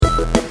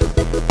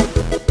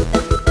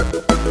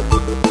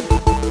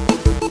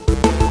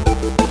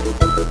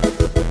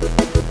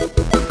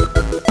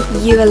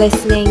You are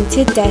listening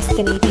to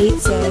Destiny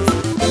Pizzas.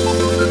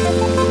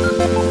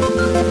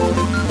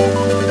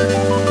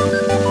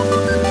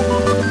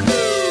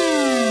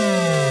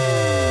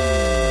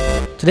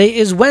 Today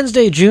is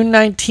Wednesday, June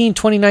 19,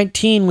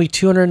 2019, week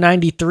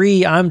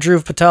 293. I'm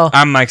Dhruv Patel.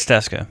 I'm Mike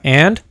Steska.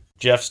 And?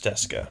 Jeff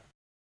Steska.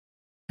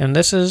 And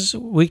this is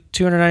week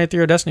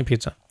 293 of Destiny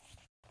Pizza.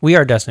 We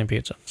are Destiny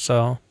Pizza,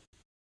 so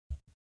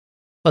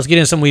let's get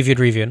into some We Viewed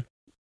Reviewed.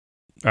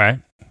 All right.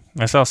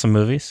 I saw some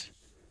movies.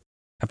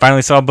 I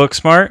finally saw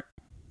Booksmart.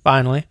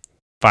 Finally,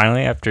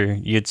 after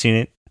you had seen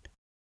it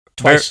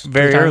twice,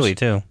 very early,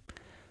 too.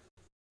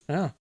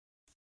 Yeah.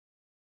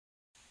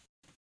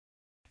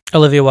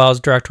 Olivia Wilde's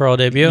directorial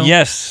debut.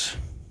 Yes.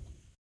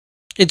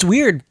 It's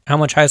weird how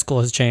much high school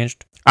has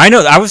changed. I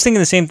know. I was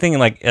thinking the same thing.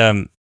 Like,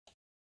 I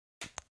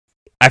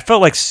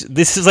felt like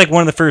this is like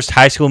one of the first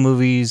high school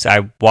movies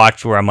I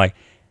watched where I'm like,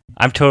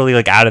 I'm totally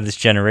like out of this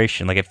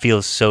generation. Like, it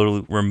feels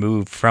so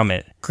removed from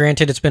it.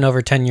 Granted, it's been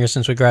over 10 years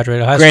since we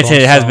graduated high school.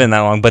 Granted, it has been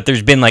that long, but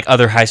there's been like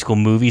other high school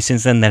movies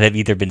since then that have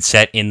either been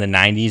set in the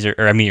 90s or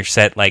are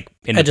set like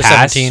in Edge the of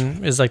past.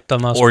 17 is like the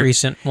most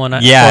recent one.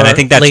 Yeah, and I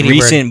think that's Lady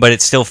recent, Bird. but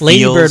it still feels...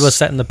 Lady Bird was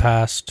set in the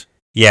past.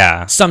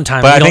 Yeah.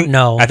 Sometime. But We don't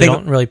know. They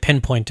don't really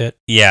pinpoint it.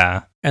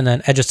 Yeah. And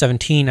then Edge of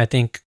 17, I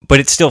think...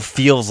 But it still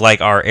feels like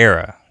our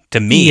era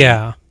to me.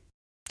 Yeah.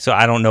 So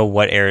I don't know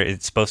what era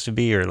it's supposed to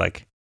be or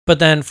like... But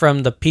then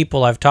from the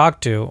people I've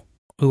talked to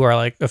who are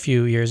like a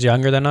few years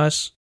younger than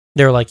us,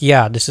 they're like,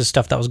 yeah, this is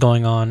stuff that was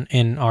going on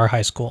in our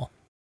high school.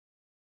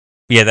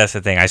 Yeah, that's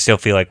the thing. I still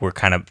feel like we're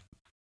kind of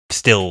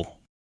still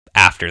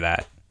after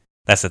that.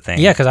 That's the thing.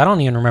 Yeah, because I don't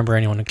even remember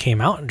anyone who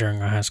came out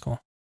during our high school.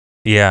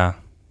 Yeah.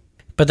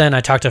 But then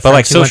I talked to But friends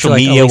like who went social to,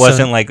 media Elisa.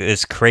 wasn't like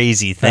this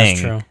crazy thing.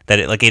 That's true. That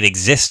it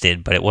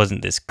existed, but it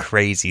wasn't this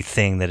crazy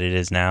thing that it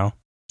is now.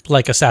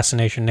 Like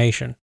Assassination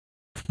Nation.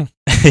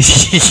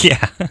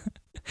 Yeah.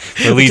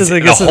 It leads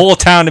a whole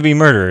town to be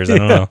murderers. I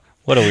don't know.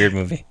 What a weird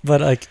movie. But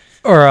like,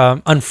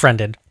 or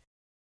Unfriended,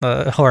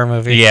 horror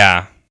movie.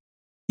 Yeah.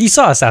 You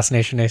saw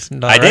Assassination Nation,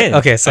 though, I right? did.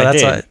 Okay, so I that's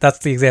did. why, that's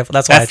the example.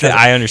 That's why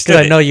I understood.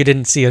 Because I know you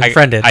didn't see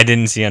Unfriended. I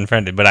didn't see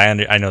Unfriended, but I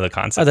know the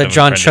concept. Or the of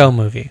John Unfriended. Cho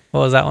movie.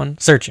 What was that one?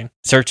 Searching.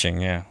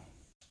 Searching, yeah.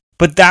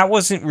 But that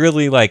wasn't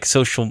really like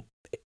social.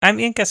 I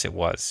mean, I guess it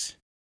was.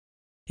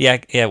 Yeah,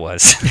 it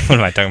was. What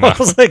am I talking about? I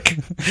was like,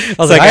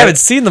 I haven't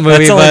seen the movie.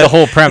 That's only but the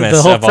whole premise.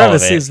 The whole of all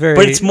premise of it. seems very.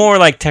 But it's more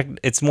like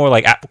it's more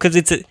like because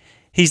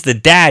he's the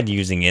dad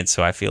using it,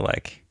 so I feel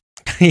like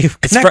you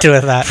connect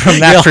with that from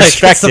that You're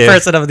perspective. Like, it's the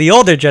person of the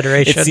older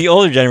generation. It's the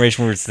older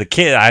generation where it's the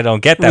kid. I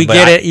don't get that. We but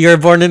get it. You're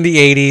born in the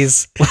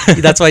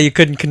 80s. That's why you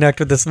couldn't connect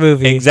with this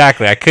movie.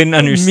 Exactly. I couldn't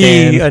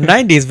understand. Me, a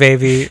 90s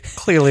baby,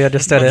 clearly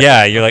understood it.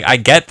 Yeah, you're like, I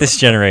get this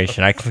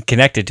generation. I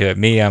connected to it.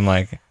 Me, I'm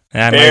like,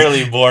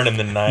 Barely born in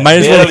the 90s. Might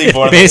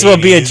as well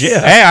be a.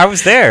 80s. Hey, I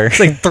was there. It's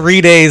like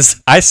 3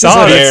 days. I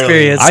saw it.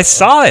 Experience. I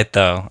saw it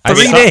though.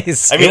 3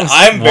 days. I mean,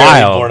 I'm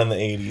barely born in the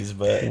 80s,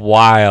 but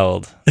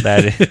wild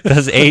that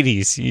those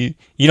 80s.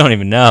 You don't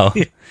even know.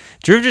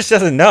 Drew just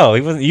doesn't know.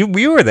 He wasn't. You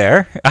were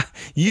there.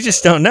 You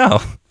just don't know.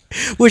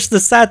 Which the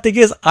sad thing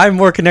is, I'm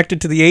more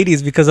connected to the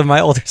 80s because of my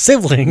older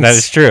siblings. That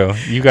is true.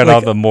 You got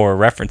all the more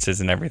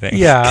references and everything.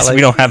 Yeah, 'cause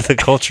we don't have the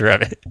culture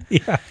of it.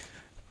 Yeah.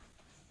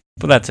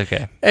 But that's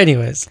okay.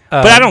 Anyways,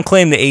 but I don't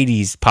claim the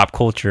 80s pop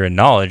culture and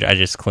knowledge. I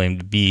just claim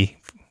to be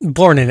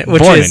born in it,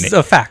 which is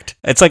a fact.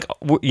 It's like,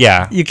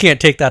 yeah. You can't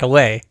take that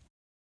away.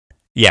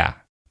 Yeah.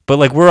 But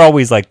like, we're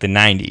always like the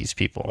 90s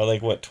people. Well,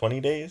 like what,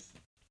 20 days?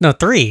 No,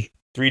 3.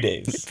 3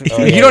 days.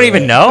 You don't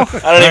even know?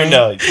 I don't even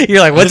know. You're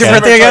like, what's your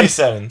birthday again?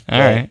 27th. All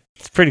right.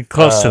 It's pretty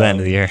close to the end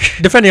of the year.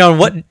 Depending on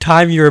what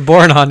time you were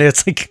born on,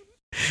 it's like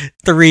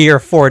 3 or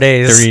 4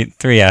 days.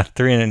 Three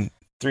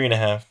and a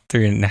half.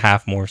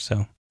 3.5 more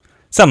so.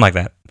 Something like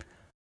that.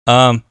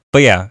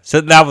 But yeah,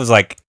 so that was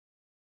like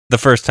the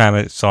first time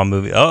I saw a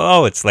movie.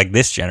 Oh, it's like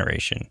this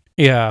generation.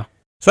 Yeah.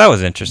 So that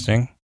was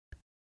interesting.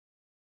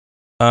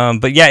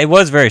 But yeah, it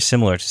was very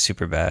similar to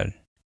Superbad.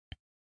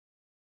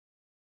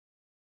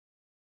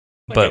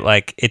 But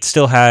like it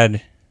still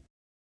had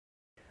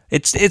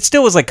it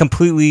still was like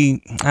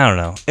completely, I don't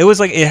know. It was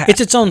like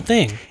it's its own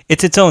thing.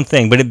 It's its own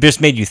thing, but it just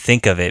made you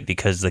think of it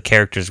because the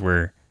characters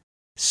were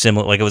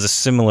similar. Like it was a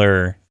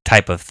similar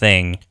type of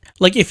thing.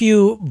 Like if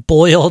you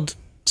boiled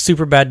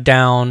Superbad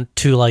down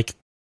to like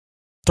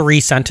 3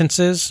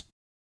 sentences,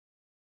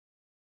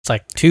 it's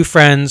like 2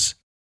 friends.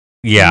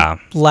 Yeah.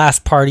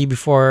 Last party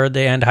before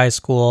they end high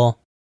school.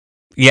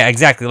 Yeah,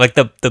 exactly. Like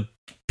the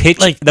pitch,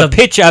 like the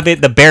pitch of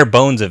it, the bare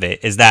bones of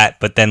it is that,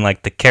 but then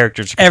like the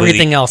characters,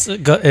 everything else are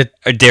different.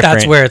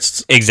 That's where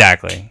it's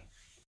exactly.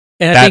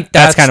 And I think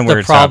that's kind of where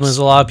the problem. Is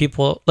a lot of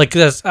people like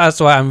that's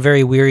why I'm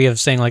very weary of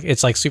saying like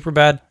it's like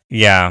Superbad.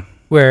 Yeah.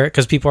 Where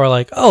because people are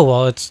like, oh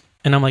well, it's.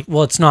 And I'm like,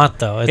 well, it's not,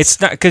 though.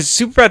 It's not, because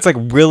Superbad's, like,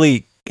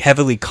 really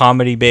heavily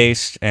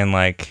comedy-based and,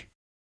 like,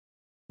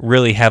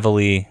 really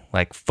heavily,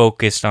 like,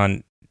 focused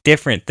on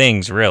different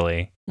things,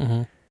 really.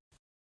 Mm-hmm.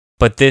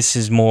 But this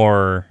is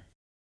more,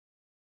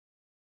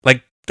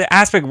 like, the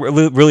aspect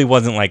really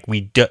wasn't, like,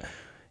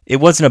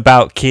 it wasn't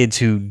about kids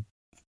who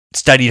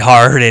studied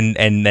hard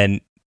and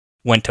then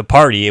went to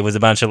party. It was a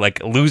bunch of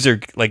like loser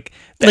like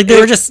they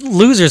were just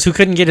losers who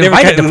couldn't get they were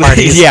invited kind to of-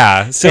 parties.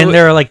 Yeah, so and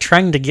they were like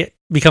trying to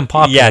become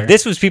popular. yeah,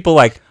 this was people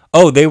like,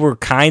 oh, they were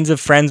kinds of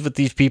friends with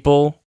these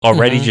people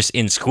already Mhm. just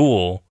in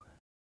school.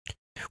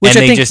 Which and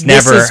I they think just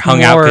this never is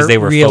hung out 'cause more they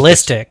were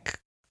realistic.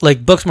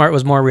 Like Booksmart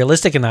was more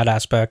realistic in that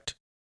aspect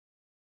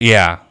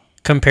Yeah.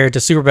 compared to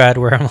Superbad,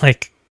 where I'm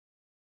like,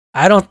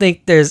 I don't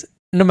think there's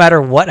no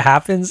matter what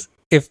happens,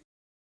 if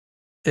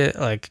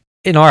like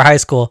in our high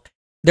school,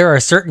 there are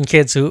certain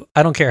kids who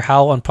I don't care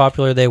how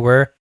unpopular they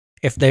were.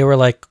 If they were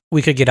like,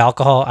 we could get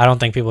alcohol, I don't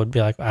think people would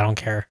be like, I don't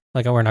care.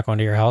 Like, we're not going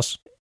to your house.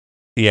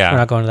 We're Yeah.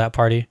 not going to that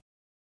party.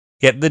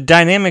 Yeah, the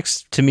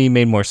dynamics to me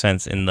made more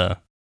sense in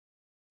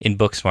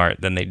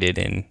Booksmart than they did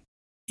in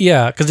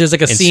Yeah, because there's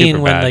like a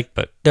scene when Superbad, like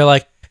but they're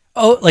like,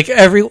 oh, like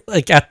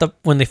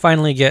when they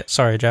finally get,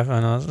 sorry, Jeff, I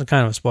know it's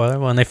kind of a spoiler.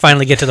 When they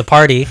finally get to the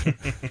party,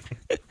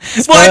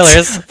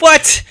 spoilers.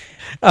 What?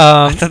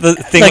 Um, I thought the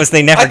thing like, was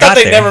they never I got thought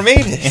they there. never made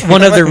it.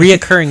 one of the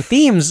reoccurring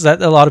themes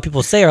that a lot of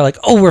people say are like,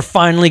 oh,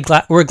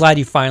 we're glad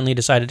you finally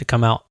decided to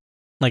come out,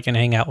 like, and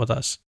hang out with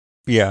us.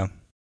 Yeah.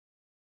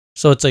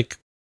 So it's like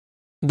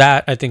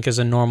that. I think is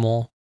a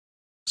normal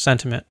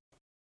sentiment.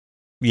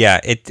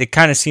 Yeah, it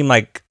kind of seemed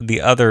like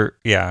the other,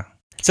 yeah.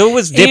 So it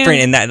was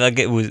different And- in that,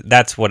 like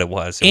that's what it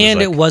was.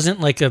 It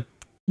wasn't like a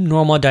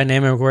normal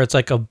dynamic where it's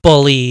like a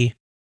bully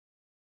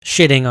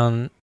shitting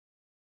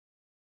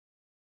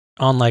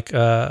on like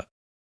a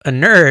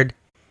nerd.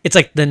 It's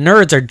like the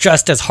nerds are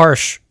just as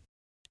harsh,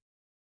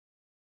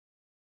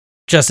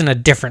 just in a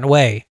different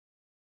way.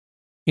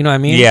 You know what I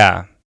mean?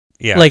 Yeah.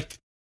 Yeah. Like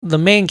the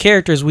main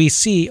characters we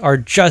see are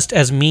just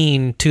as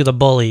mean to the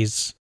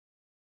bullies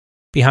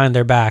behind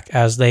their back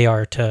as they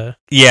are to.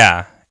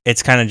 yeah.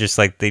 It's kind of just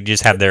like they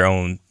just have their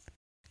own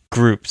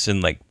groups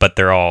and like, but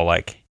they're all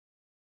like,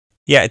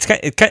 yeah, it's kind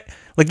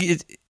like,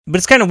 but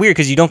it's kind of weird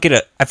because you don't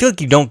get I feel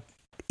like you don't,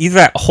 either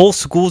that whole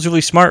school's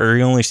really smart or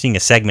you're only seeing a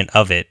segment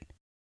of it.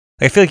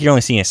 I feel like you're only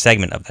seeing a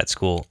segment of that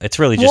school. It's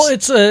really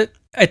just, Well,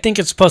 I think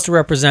it's supposed to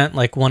represent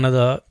like one of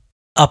the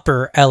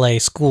upper LA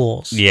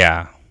schools.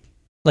 yeah.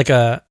 Like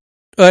it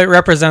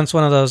represents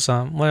one of those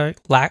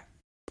not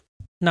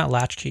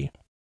latchkey.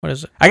 What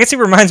is it? I guess it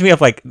reminds me of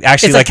like,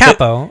 actually It's like a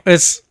capo.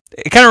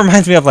 it kind of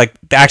reminds me of like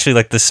actually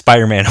like the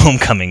Spider-Man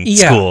Homecoming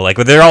Yeah. school, like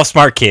where they're all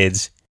smart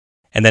kids,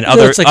 and then So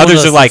others it's like one of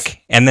others are those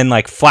like, and then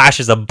like Flash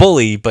is a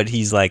bully, but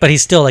he's like, but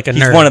he's still like a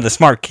he's nerd. one of the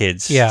smart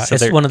kids. Yeah, so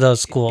it's one of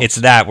those schools. It's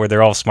that where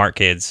they're all smart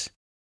kids.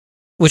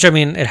 Which I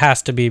mean, it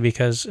has to be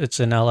because it's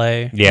in LA.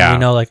 and Yeah. we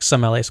know like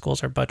some LA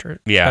schools are better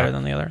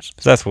than the others.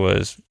 So that's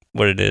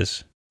what it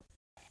is.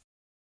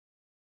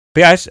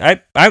 But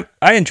yeah,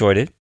 I enjoyed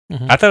it.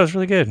 Mhm. I thought it was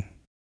really good.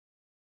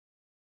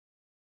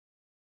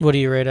 What do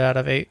you rate it out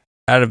of 8?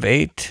 Out of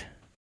 8,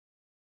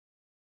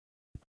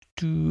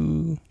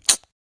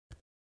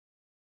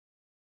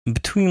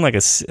 between like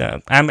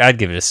I'd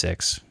give it a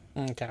 6.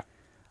 Okay.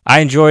 I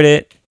enjoyed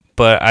it,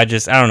 but I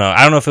don't know.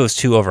 I don't know if it was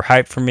too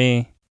overhyped for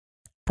me.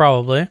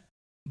 Probably.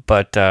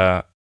 But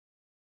I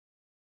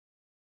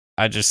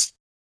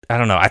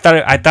don't know. I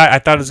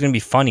thought it was gonna be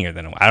funnier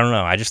than I don't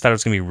know. I just thought it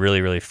was gonna be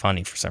really, really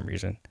funny for some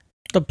reason.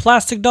 The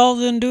plastic doll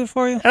didn't do it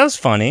for you? That was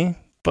funny,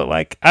 but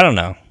like I don't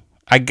know.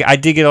 I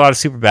did get a lot of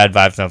Superbad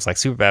vibes, and I was like,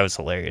 Superbad was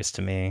hilarious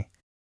to me.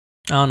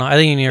 I don't know. I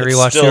think you need to It's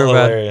rewatch still Superbad.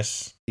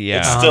 hilarious. Yeah,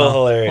 It's I don't still know.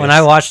 hilarious. When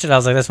I watched it, I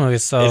was like, this movie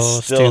is so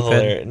it's still stupid.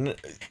 hilarious.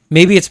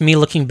 Maybe it's me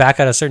looking back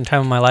at a certain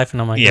time in my life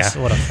and I'm like, Yeah.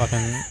 what a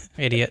fucking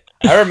idiot.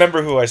 I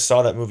remember who I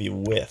saw that movie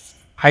with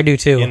I do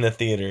too. in the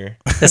theater.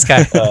 This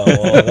guy. Oh,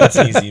 well, that's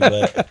easy.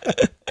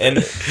 But and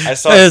I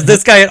saw It was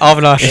this guy at It was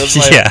Avinash.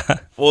 like- yeah,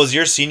 Well, it was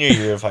your senior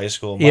year of high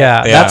school.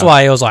 Yeah, Yeah. that's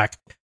why it was like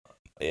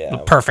Yeah. the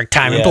perfect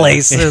time and Yeah.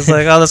 place. It was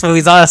like, oh, this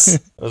movie's us.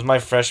 It was my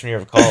freshman year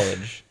of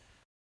college.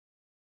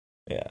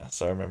 Yeah,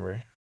 so I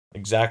remember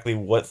exactly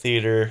what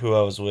theater, who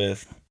I was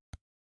with.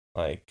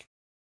 Like,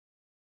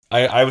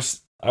 I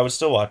would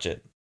still watch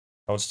it.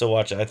 I would still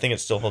watch it. I think it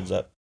still holds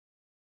up.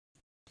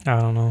 I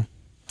don't know.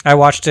 I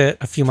watched it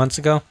a few months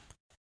ago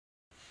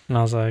and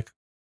I was like,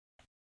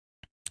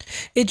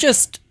 it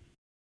just,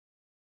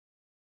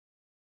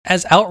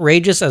 as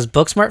outrageous as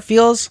Booksmart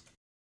feels,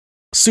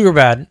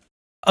 Superbad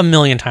a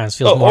million times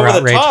feels more over the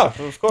outrageous. top,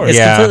 of course. It's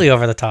Yeah. completely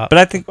over the top. but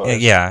I think Of course.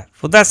 yeah.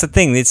 Well, that's the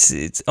thing.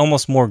 It's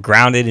almost more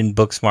grounded in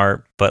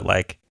Booksmart, but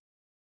like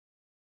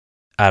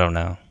I don't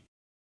know.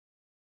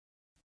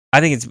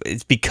 I think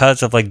it's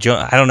because of like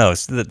I don't know.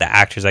 It's the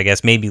actors, I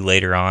guess. Maybe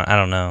later on, I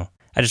don't know.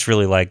 I just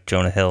really like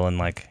Jonah Hill and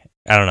like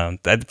I don't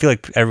know. I feel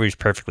like everybody's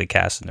perfectly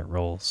cast in their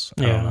roles.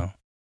 I Yeah. don't know.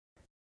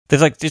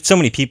 There's so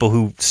many people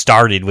who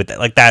started with that.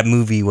 Like that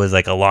movie was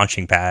like a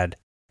launching pad.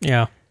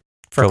 Yeah.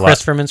 For For a lot-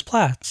 Christopher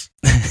Mintz-Plasse,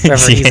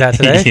 wherever he's at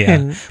today. Yeah.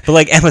 And But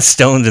like Emma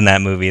Stone's in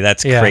that movie.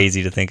 That's Yeah.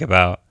 crazy to think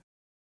about.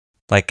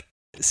 Like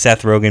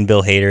Seth Rogen,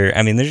 Bill Hader.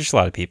 I mean, there's just a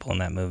lot of people in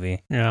that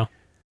movie yeah.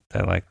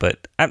 that I like.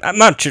 But I'm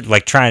not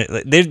like trying.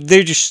 Like,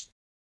 they're just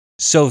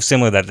so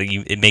similar that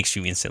it makes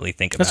you instantly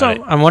think That's about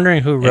what it. I'm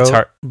wondering who It's wrote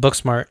hard.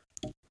 Booksmart.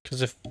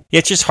 Because if Yeah,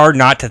 it's just hard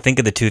not to think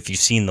of the two if you've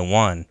seen the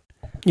one.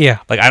 yeah,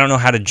 Like I don't know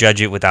how to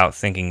judge it without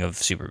thinking of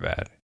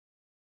Superbad.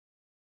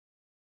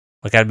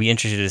 Like, I'd be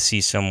interested to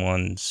see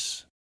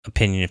someone's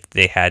opinion if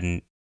they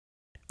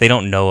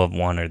don't know of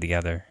one or the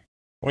other.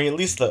 I mean, at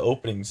least the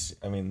openings.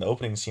 I mean, the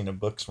opening scene of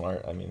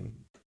Booksmart. I mean,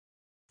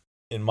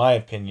 in my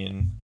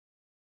opinion,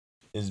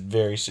 is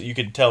very. So you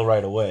could tell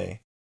right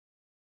away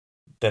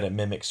that it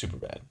mimics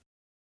Superbad.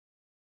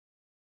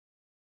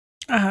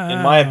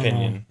 In my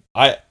opinion,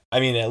 I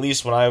mean, at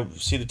least when I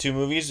see the two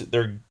movies,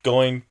 they're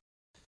going.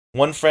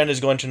 One friend is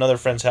going to another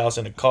friend's house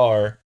in a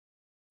car.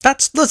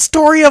 That's the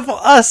story of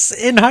us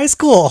in high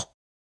school.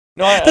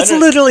 No, That's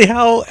literally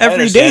how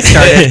every day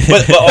understand.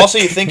 started. but also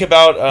you think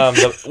about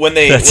when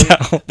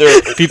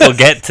people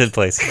get to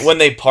places. When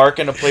they park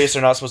in a place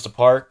they're not supposed to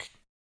park.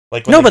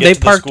 Like when no, but they get to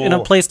the parked school- in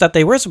a place that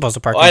they were supposed to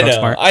park. in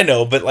Booksmart. I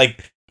know, but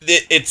like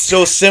it's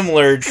so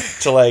similar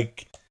to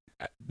like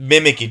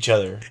mimic each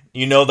other.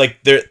 You know,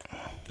 like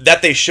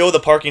they show the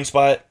parking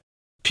spot.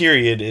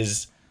 Period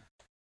is.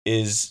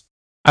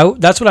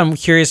 That's what I'm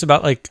curious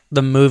about, like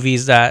the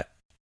movies that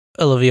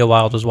Olivia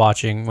Wilde was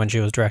watching when she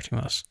was directing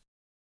this,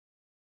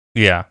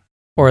 Yeah.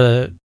 or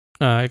the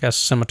I guess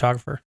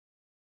cinematographer.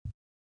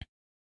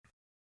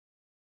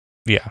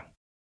 Yeah.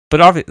 But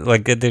obviously,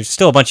 like, there's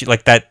still a bunch of,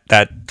 like,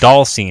 that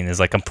doll scene is,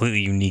 like, a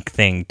completely unique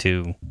thing,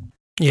 too.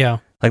 Yeah.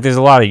 Like, there's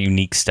a lot of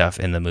unique stuff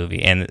in the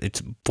movie, and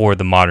it's for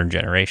the modern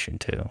generation,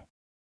 too.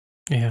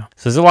 Yeah.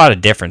 So there's a lot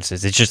of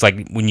differences. It's just,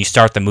 like, when you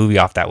start the movie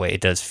off that way, it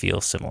does feel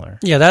similar.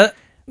 Yeah,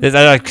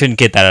 I couldn't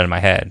get that out of my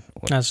head.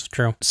 that's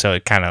true. So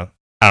it kind of,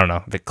 I don't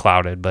know, if it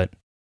clouded, but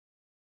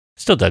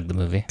still dug the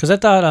movie. Because I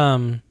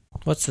thought,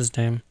 what's his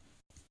name?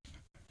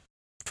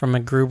 From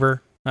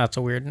MacGruber. That's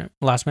a weird name.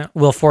 Last man.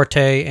 Will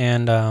Forte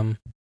and,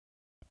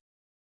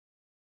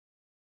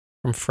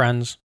 from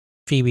Friends.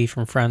 Phoebe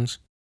from Friends.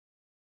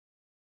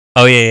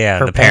 Oh, yeah.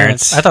 Her The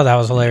parents. I thought that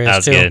was hilarious, that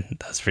was too. good.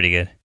 That was pretty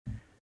good.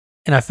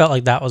 And I felt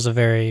like that was a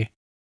very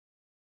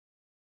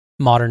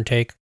modern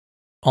take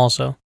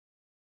also.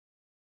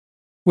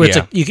 Where it's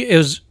Yeah.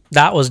 like,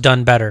 that was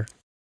done better.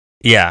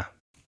 Yeah.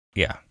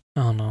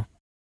 I don't know.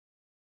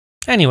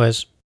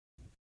 Anyways,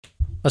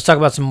 let's talk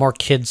about some more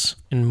kids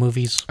in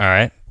movies. All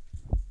right.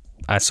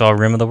 I saw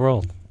Rim of the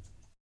World.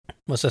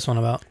 What's this one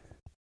about?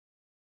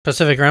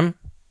 Pacific Rim?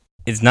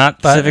 It's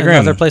not But Pacific in Rim.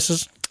 other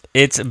places?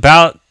 It's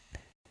about...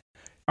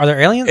 Are there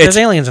aliens? It's-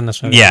 There's aliens in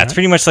this movie. Yeah, right? it's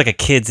pretty much like a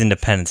kid's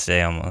Independence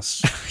Day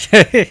almost.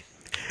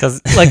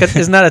 Cause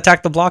Isn't that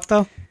Attack the Block,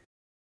 though?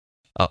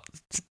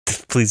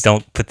 Please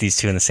don't put these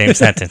two in the same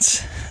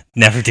sentence.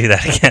 Never do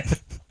that again.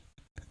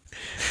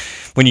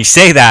 When you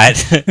say that,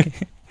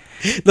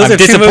 Those I'm are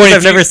two movies disappointed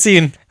I've never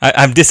seen.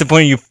 I'm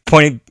disappointed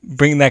you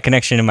bringing that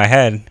connection in my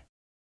head.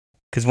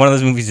 Because one of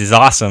those movies is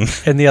awesome,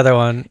 And the other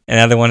one, and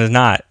the other one is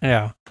not.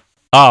 yeah.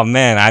 Oh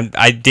man,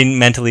 I didn't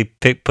mentally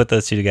put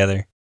those two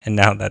together, and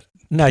now that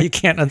No, you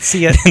can't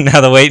unsee it. now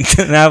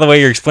the way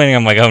you're explaining,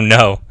 I'm like, oh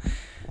no.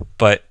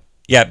 But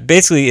yeah,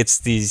 basically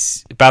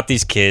it's about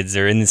these kids.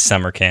 They're in this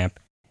summer camp,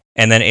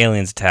 and then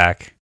aliens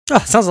attack. Oh,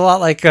 sounds a lot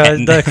like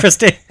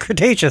the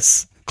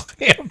Cretaceous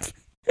camp.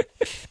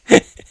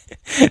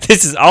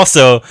 This is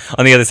also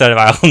on the other side of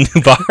Isle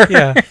New Bar.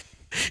 Yeah.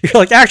 You're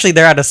like, actually,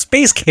 they're at a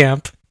space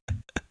camp.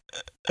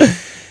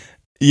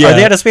 Yeah. Are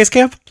they at a space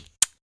camp?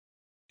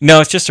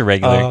 No, it's just a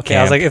regular Oh, okay. camp.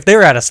 I was like, if they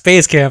were at a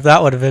space camp,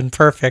 that would have been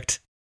perfect.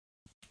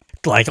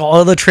 Like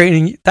all the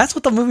training. That's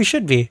what the movie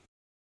should be.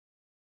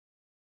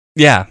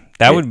 yeah,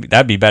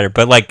 that'd be better.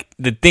 But like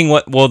the thing,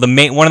 one of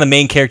the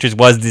main characters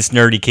was this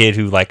nerdy kid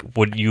who like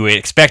you would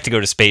expect to go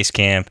to space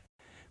camp,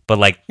 but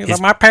like He's like,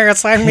 my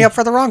parents signed me up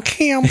for the wrong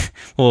camp.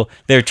 well,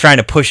 they're trying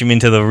to push him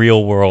into the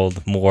real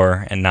world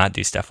more and not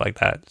do stuff like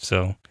that.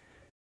 So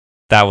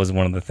that was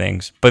one of the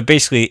things. But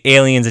basically,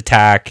 aliens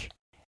attack,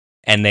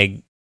 and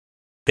they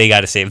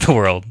got to save the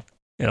world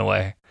in a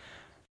way.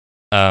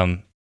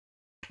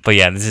 But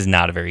yeah, this is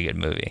not a very good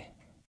movie.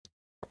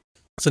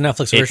 It's a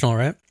Netflix original,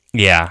 right?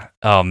 Yeah.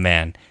 Oh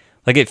man,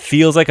 like it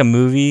feels like a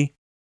movie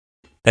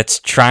that's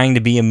trying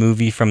to be a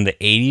movie from the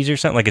 80s or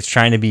something. Like it's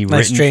trying to be Like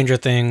written, Stranger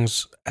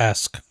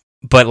Things-esque.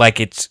 but like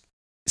it's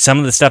some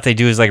of the stuff they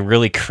do is like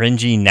really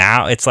cringy.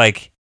 Now it's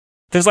like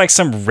there's like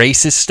some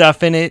racist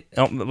stuff in it.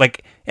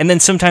 Like, and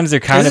then sometimes they're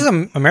kind Is of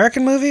this an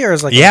American movie or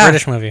is it like Yeah. a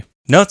British movie?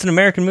 no, it's an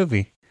American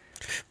movie.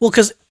 Well,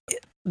 because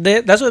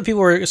that's what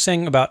people were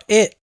saying about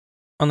it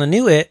on the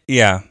new It.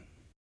 Yeah.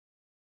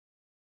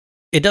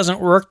 It doesn't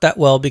work that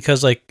well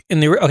because, like,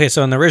 in the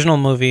original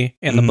movie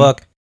in the Mhm.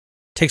 book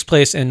takes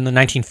place in the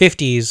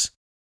 1950s.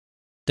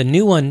 The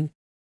new one,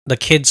 the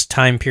kids'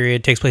 time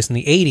period, takes place in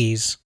the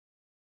 80s.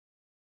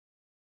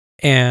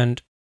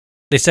 And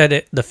they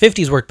said the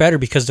 50s worked better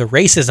because the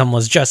racism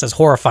was just as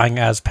horrifying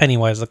as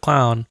Pennywise the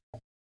Clown.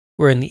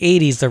 Where in the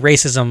 80s, the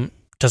racism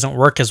doesn't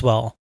work as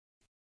well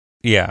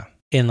Yeah.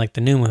 in, like,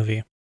 the new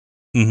movie.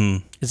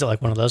 Mm-hmm. Is it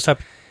like one of those type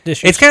of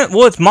issues? It's kind of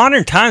it's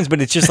modern times, but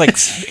it's just like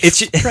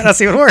it's. That's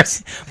even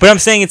worse. But I'm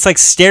saying it's like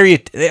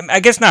I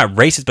guess not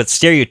racist, but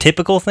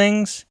stereotypical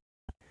things.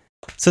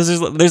 So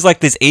there's like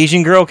this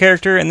Asian girl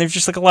character, and there's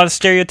just like a lot of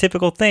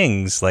stereotypical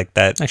things like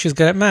that. Like she's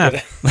good at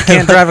math.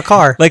 Can't drive a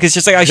car. Like it's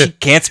just like, oh, she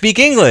can't speak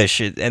English,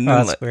 and then,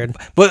 That's weird.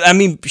 But I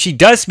mean, she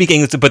does speak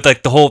English, but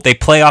like they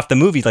play off the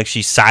movie like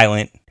she's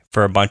silent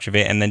for a bunch of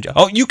it, and then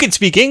you can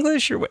speak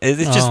English, or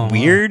it's just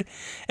weird.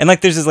 And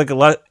like there's just like a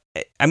lot.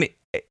 I mean,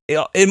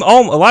 a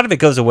lot of it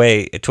goes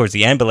away towards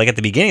the end, but like at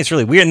the beginning, it's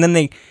really weird. And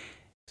then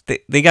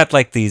they got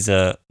like these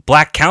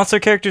black counselor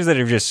characters that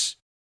are just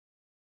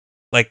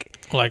like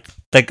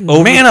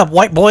over, man up,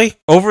 white boy,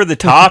 over the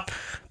top.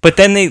 But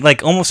then they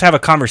like almost have a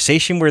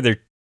conversation where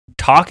they're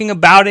talking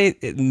about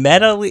it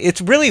meta.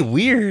 It's really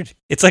weird.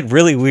 It's like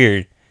really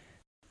weird.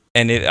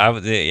 And I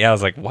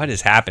was like, what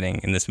is happening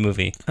in this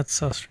movie? That's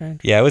so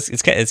strange. Yeah,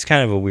 it's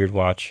kind of a weird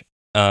watch.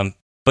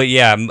 But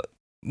yeah,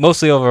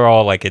 mostly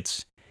overall, like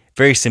it's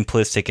very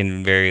simplistic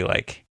and very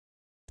like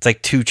it's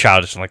like too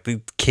childish. Like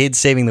the kids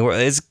saving the world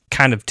is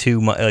kind of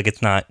too much. Like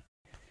it's not.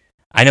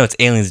 I know it's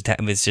aliens.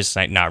 It's just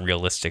like not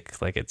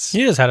realistic. Like it's.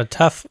 You just had a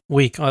tough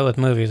week with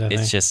movies. I think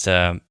it's just.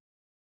 No,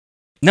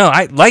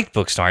 I liked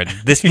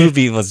Booksmart. This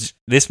movie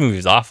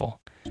was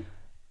awful.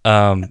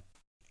 But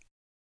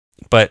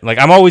like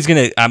I'm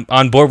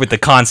on board with the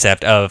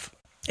concept of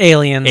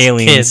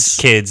aliens,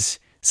 kids.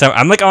 So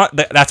I'm like,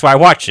 that's why I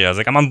watched it. I was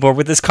like, I'm on board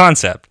with this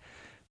concept.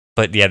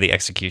 But yeah, the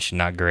execution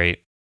not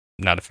great.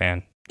 Not a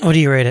fan. What do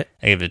you rate it?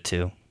 I give it a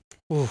 2.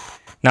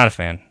 Oof. Not a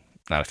fan.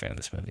 Not a fan of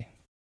this movie.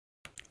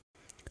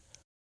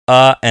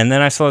 And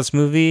then I saw this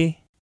movie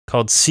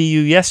called See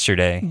You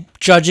Yesterday.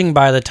 Judging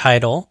by the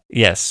title,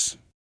 yes,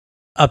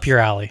 up your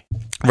alley.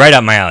 Right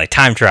up my alley.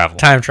 Time travel.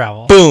 Time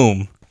travel.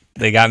 Boom.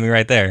 They got me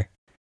right there.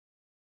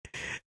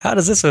 How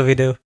does this movie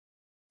do?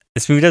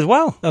 This movie does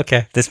well.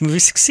 Okay. This movie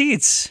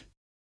succeeds.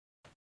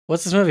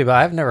 What's this movie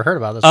about? I've never heard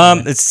about this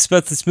movie. It's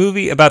about this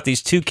movie about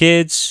these two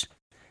kids,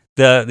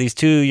 these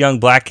two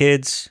young black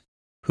kids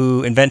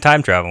who invent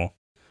time travel.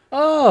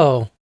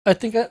 Oh, I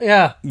think,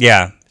 yeah.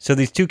 Yeah. So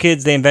these two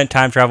kids, they invent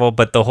time travel,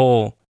 but the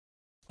whole,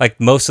 like,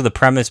 most of the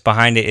premise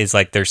behind it is,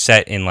 like, they're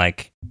set in,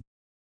 like,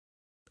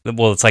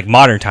 well, it's, like,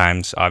 modern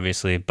times,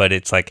 obviously, but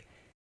it's, like,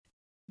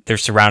 they're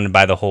surrounded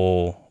by the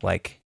whole,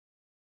 like,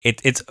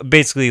 it's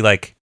basically,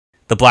 like,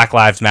 the Black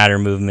Lives Matter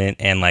movement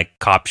and, like,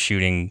 cops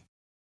shooting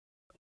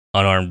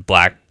unarmed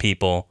black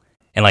people,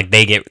 and, like,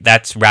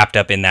 that's wrapped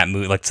up in that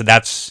movie. Like, so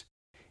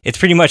it's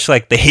pretty much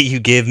like The Hate U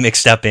Give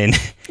mixed up in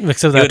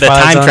mixed up that the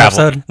Twilight time Zone travel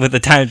episode? with the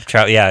time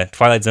travel. Yeah,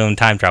 Twilight Zone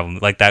time travel,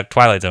 like that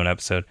Twilight Zone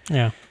episode.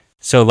 Yeah.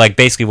 So like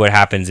basically what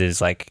happens is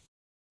like,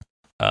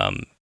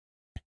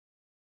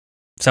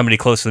 somebody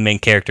close to the main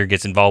character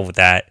gets involved with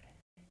that,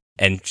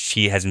 and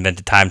she has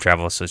invented time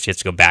travel, so she has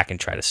to go back and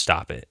try to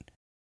stop it.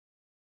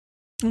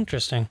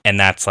 Interesting. And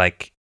that's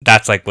like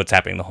what's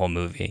happening the whole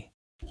movie.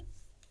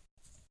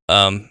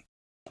 But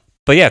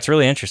yeah, it's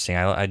really interesting.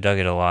 I dug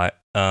it a lot.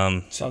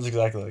 Sounds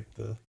exactly like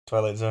the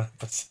Twilight Zone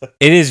episode.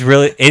 It is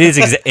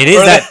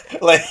that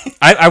like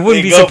I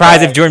wouldn't they be go surprised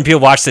back. if Jordan Peele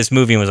watched this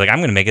movie and was like, I'm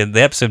going to make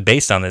the episode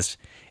based on this.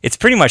 It's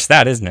pretty much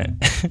that, isn't it?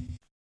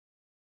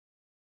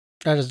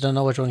 I just don't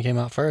know which one came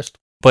out first.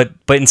 But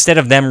instead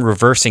of them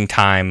reversing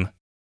time,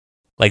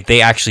 like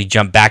they actually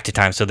jump back to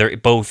time. So they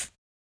run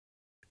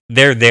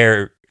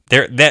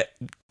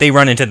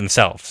into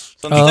themselves.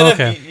 So instead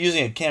okay. of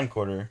using a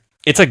camcorder,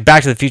 It's like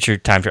Back to the Future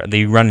time travel.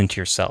 They run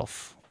into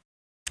yourself.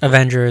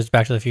 Avengers,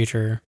 Back to the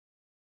Future.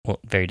 Well,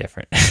 very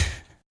different.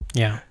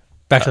 Yeah.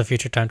 Back to the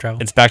Future time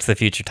travel. It's Back to the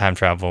Future time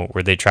travel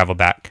where they travel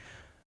back.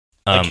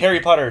 like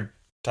Harry Potter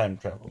time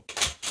travel.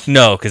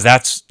 No, because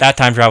that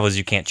time travel is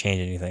you can't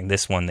change anything.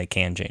 This one they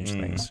can change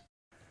things.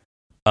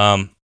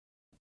 But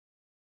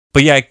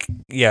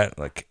yeah,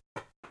 like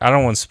I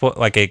don't want to spoil.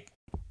 Like it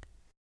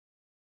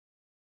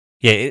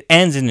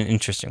ends in an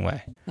interesting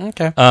way.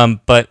 Okay.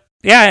 But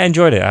yeah, I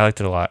enjoyed it. I liked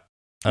it a lot.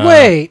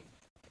 Wait.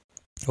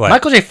 What?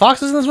 Michael J.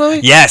 Fox is in this movie?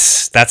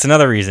 Yes, that's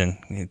another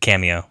reason.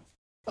 Cameo.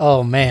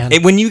 Oh, man.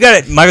 When you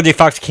got a Michael J.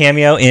 Fox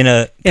cameo in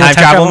a time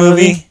travel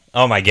movie,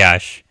 oh my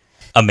gosh,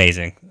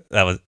 amazing!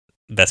 That was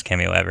the best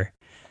cameo ever.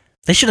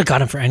 They should have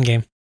got him for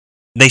Endgame.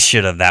 They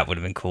should have. That would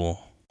have been cool.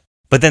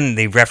 But then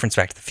they reference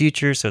Back to the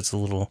Future, so it's a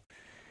little.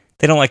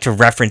 They don't like to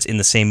reference in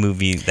the same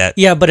movie that.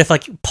 Yeah, but if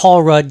like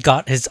Paul Rudd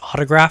got his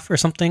autograph or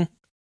something.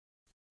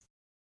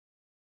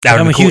 That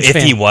would I'm be a cool huge if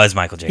fan. he was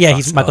Michael J. Yeah,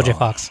 Fox. he's Michael J.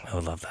 Fox. I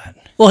would love that.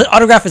 Well, his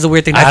autograph is a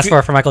weird thing to I ask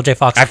feel- for Michael J.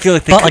 Fox. I feel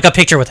like they but could- like a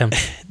picture with him.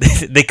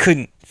 They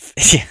couldn't.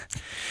 Yeah,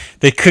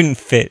 they couldn't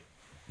fit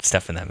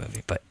stuff in that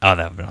movie. But that would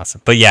have been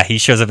awesome. But yeah, he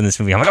shows up in this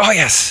movie. I'm like, oh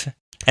yes,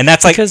 and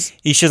that's like Because-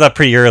 he shows up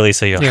pretty early,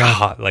 so you're like,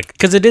 Yeah. oh, like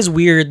Because it is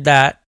weird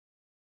that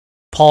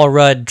Paul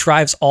Rudd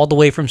drives all the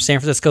way from San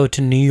Francisco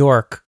to New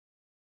York.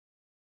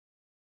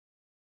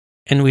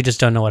 And we just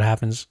don't know what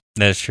happens.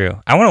 that's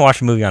true. I want to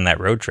watch a movie on that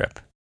road trip.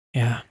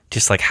 Yeah.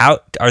 Just like how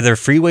are their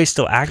freeways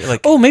still active?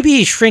 Like Oh, maybe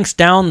he shrinks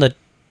down the...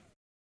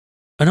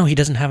 Oh, no, he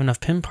doesn't have enough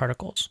PIM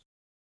particles.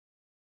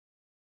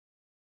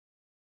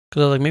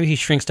 Because like maybe he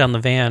shrinks down the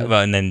van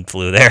well, and then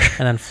flew there.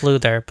 and then flew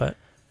there, but...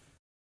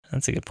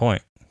 That's a good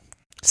point.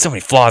 So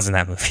many flaws in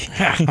that movie.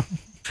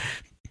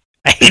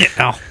 I hate it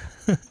now.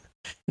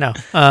 No.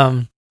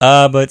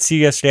 But see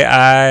you yesterday.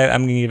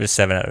 I'm gonna give it a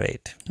 7 out of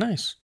 8.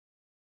 Nice.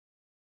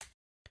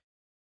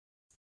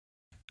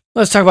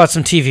 Let's talk about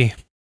some TV.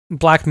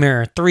 Black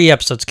Mirror. 3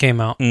 episodes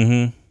came out.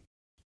 Mm-hmm.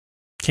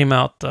 Came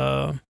out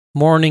the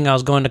morning I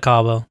was going to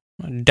Cabo.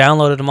 I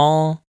downloaded them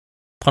all,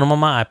 put them on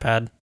my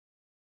iPad.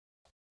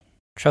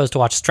 Chose to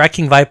watch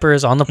Striking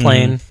Vipers on the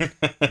plane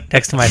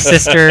next to my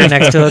sister,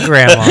 next to a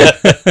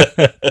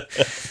grandma.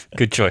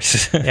 Good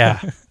choice. Yeah.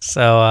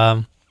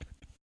 So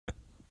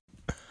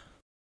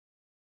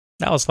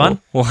that was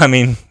fun. Well, I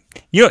mean,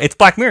 it's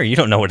Black Mirror. You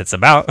don't know what it's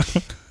about.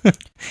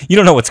 You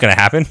don't know what's gonna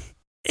happen.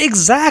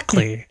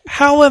 Exactly.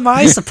 How am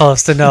I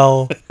supposed to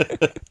know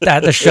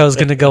that the show's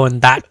going to go in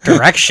that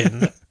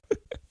direction?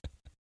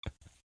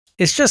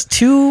 It's just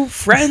 2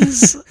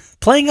 friends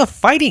playing a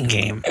fighting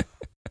game.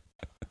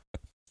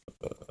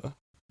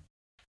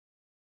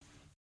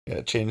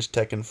 Yeah, change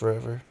Tekken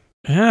forever.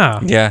 Yeah.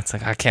 Yeah, it's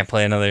like I can't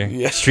play another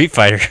Yeah. Street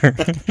Fighter.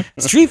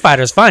 Street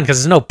Fighter's fun because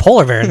there's no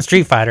polar bear in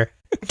Street Fighter.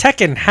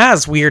 Tekken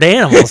has weird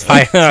animals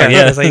Yeah.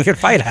 that you can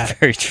fight at.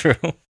 Very true.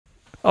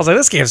 I was like,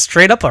 this game's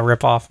straight up a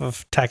ripoff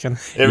of Tekken.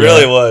 It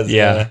really was.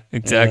 Yeah,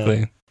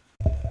 exactly.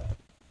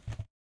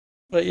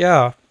 But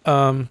yeah,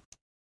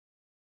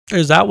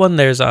 there's that one.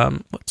 There's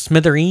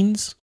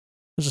Smithereens.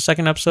 There's a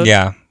second episode.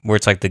 Yeah, where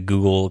it's like the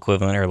Google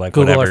equivalent or like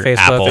Google or whatever. Facebook.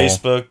 Apple.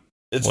 Facebook.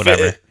 It's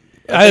Whatever.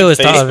 I always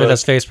thought of it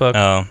as Facebook.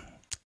 Oh,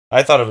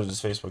 I thought of it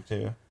as Facebook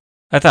too.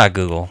 I thought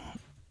Google,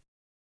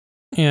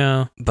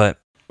 Yeah, but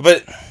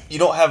But you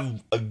don't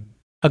have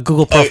a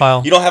Google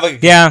profile. You don't have a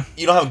yeah,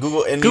 You don't have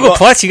Google and Google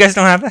Plus. You guys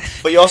don't have that.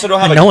 But you also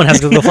don't have no one has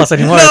Google Plus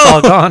anymore. No. It's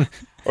all gone.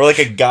 or like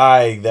a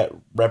guy that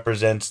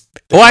represents.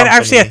 The Well, I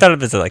company. thought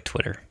of it as like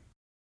Twitter.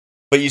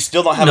 But you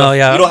still don't have. No,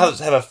 yeah. You don't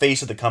have a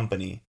face of the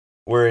company.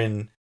 We're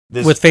in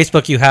this With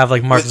Facebook, you have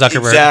like Mark with-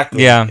 Zuckerberg.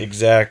 Exactly. Yeah.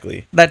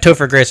 Exactly. That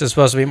Topher Grace is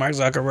supposed to be Mark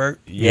Zuckerberg.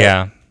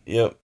 Yeah.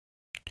 Yep.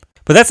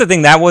 But that's the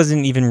thing. That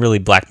wasn't even really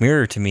Black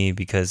Mirror to me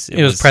because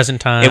It was present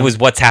time. It was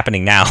what's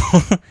happening now.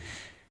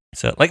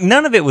 So like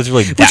none of it was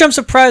really. Which I'm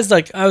surprised.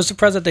 Like I was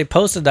surprised that they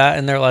posted that,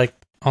 and they're like,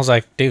 I was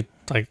like, dude,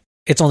 like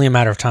it's only a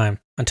matter of time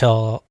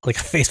until like a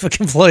Facebook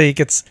employee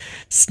gets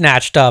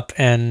snatched up,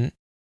 and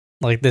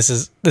like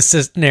this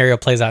scenario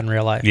plays out in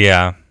real life.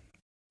 Yeah.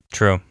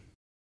 True.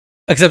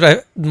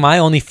 Except my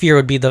only fear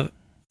would be the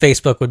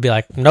Facebook would be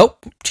like,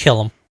 nope,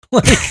 kill him.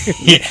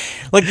 Yeah.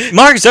 Like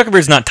Mark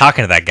Zuckerberg's not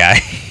talking to that guy.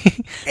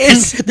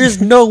 And there's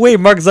no way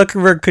Mark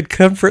Zuckerberg could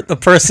comfort the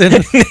person.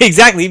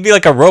 Exactly. He'd be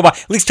like a robot.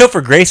 At least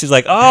Topher Grace is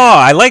like, oh,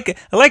 I like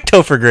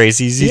Topher Grace.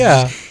 He's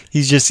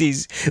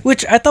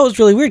Which I thought was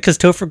really weird because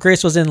Topher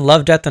Grace was in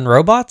Love, Death, and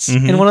Robots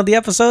Mhm. in one of the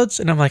episodes,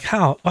 and I'm like,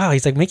 how? Wow,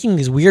 he's like making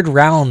these weird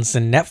rounds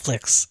in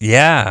Netflix.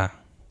 yeah.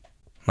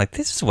 Like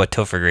this is what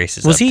Topher Grace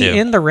is. Was up he to.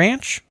 in The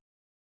Ranch?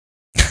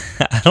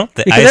 I don't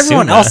think. Because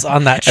everyone else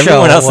on that show,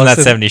 everyone else on was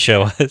that '70s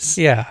show was.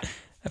 Yeah,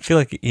 I feel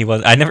like he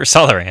was. I never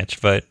saw The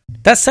Ranch, but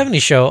that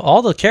 '70s show,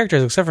 all the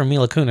characters except for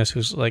Mila Kunis,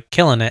 who's like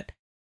killing it,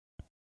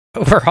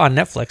 were on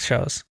Netflix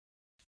shows.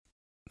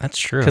 that's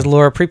true. Because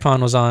Laura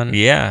Prepon was on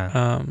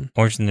Yeah,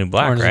 Orange is the New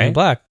Black, Orange is the right? New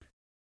Black.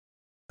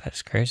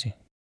 That's crazy.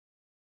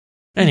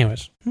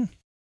 Anyways, Hmm.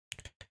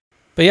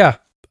 but yeah,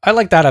 I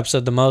like that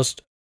episode the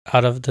most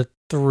out of the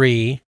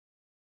 3.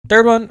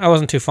 Third one, I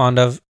wasn't too fond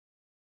of.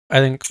 I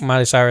think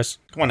Miley Cyrus.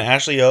 Come on,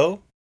 Ashley O.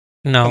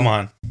 No. Come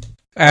on.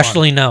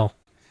 Ashley, no.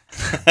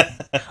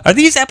 Are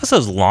these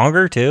episodes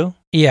longer too?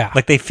 Yeah.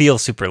 Like they feel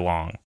super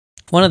long.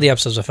 One of the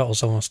episodes I felt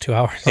was almost 2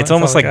 hours. It's I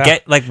almost felt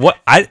like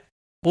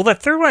well,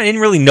 that third one I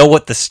didn't really know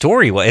what the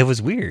story was. It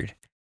was weird.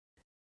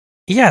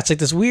 yeah, it's like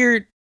this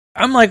weird.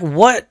 I'm like,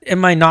 what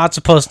am I not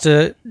supposed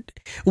to?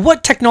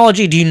 What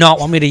technology do you not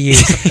want me to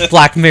use?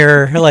 Black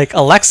Mirror, like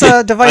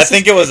Alexa devices.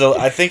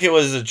 I think it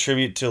was a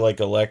tribute to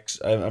like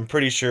Alexa. I'm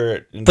pretty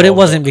sure. But it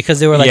wasn't because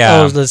they were like,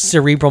 Yeah. oh, the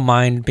cerebral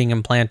mind being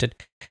implanted.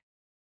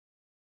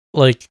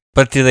 Like,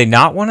 But do they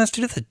not want us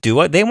to do this?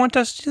 Do they want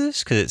us to do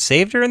this because it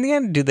saved her in the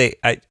end? Do they?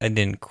 I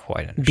didn't quite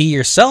understand. be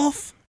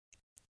yourself.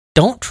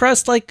 Don't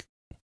trust like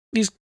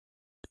these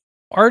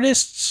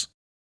artists.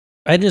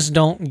 I just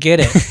don't get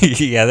it.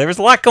 Yeah, there was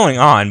a lot going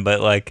on,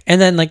 but like,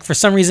 And then like for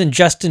some reason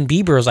Justin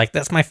Bieber was like,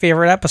 that's my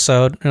favorite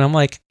episode, and I'm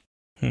like,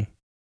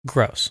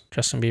 gross,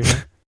 Justin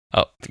Bieber.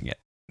 oh yeah,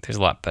 there's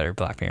a lot better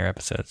Black Mirror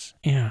episodes.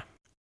 Yeah.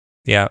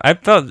 Yeah, I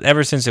felt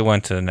ever since it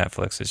went to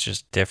Netflix, it's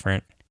just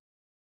different.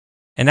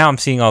 And now I'm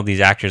seeing all these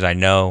actors I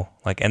know,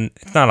 like, and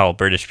it's not all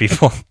British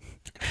people.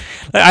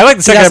 I like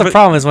the See, second. that's the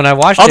problem is when I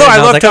watched Although it, I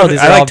and I was love like, oh, these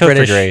are all Topher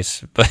British.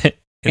 Grace, but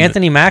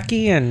Anthony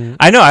Mackie and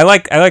I know I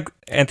like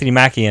Anthony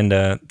Mackie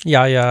and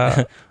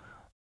Yahya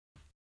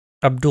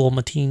Abdul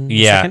Mateen.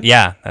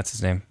 yeah, that's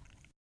his name.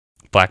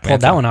 Black Pulled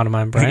Manta. that one out of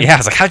my brain. Yeah, I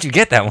was like, how'd you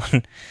get that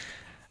one?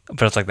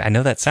 But it's like, I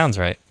know that sounds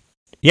right.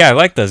 Yeah, I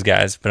like those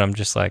guys, but I'm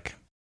just like,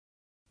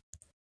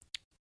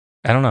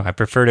 I don't know. I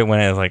preferred it when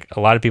it was like a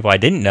lot of people I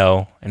didn't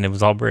know, and it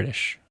was all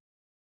British.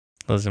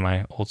 Those are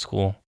my old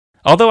school.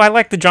 Although I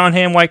like the John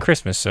Hamm White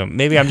Christmas, so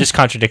maybe I'm just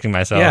contradicting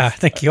myself. Yeah, I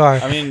think you are.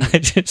 I mean, I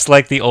just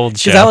like the old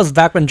show. Because that was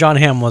back when John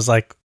Hamm was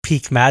like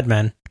peak Mad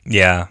Men.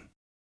 Yeah.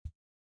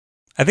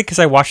 I think because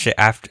I watched it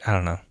after, I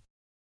don't know.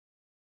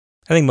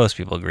 I think most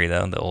people agree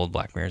though the old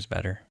Black Mirror is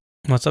better.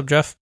 What's up,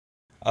 Jeff?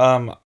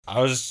 I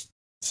was just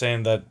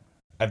saying that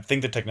I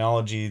think the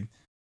technology,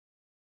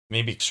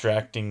 maybe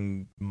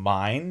extracting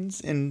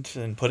minds and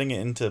putting it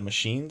into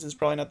machines, is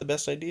probably not the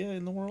best idea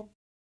in the world.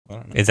 I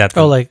don't know. Is that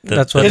Oh, like,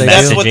 that's what the they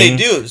Because do. that's what they messaging?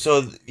 do.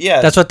 So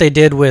yeah, That's what they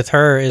did with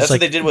her. Is That's like,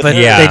 what they did with but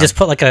her. Yeah. they just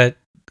put like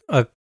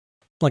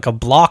a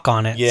block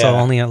on it, so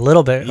Yeah. only a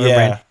little bit. of her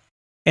brain. yeah.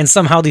 And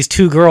somehow these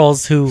two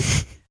girls who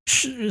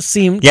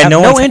seem to Yeah, have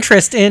no no one's-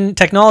 interest in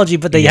technology,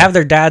 but they Yeah. have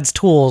their dad's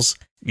tools,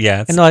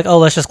 Yeah, and they're like, "Oh,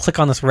 let's just click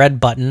on this red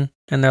button,"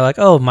 and they're like,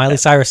 "Oh, Miley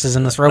Cyrus is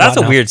in this robot." that's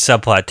a now." weird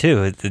subplot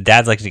too. The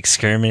dad's like an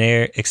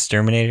exterminator,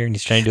 and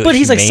he's trying to do it. But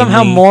he's like somehow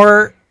humanely.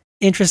 more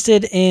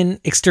interested in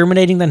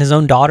exterminating than his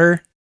own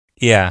daughter.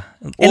 Yeah,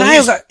 And Well, I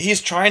he's, was-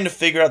 he's trying to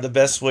figure out the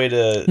best way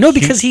to No,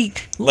 because he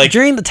like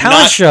during the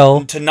talent not-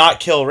 show. to not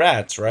kill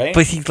rats, right?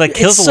 but he like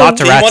kills It's a lot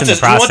so- of he rats wants in the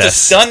to, he wants to process.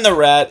 stun the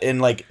rat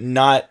and like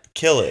not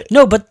kill it.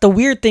 No, but the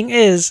weird thing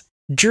is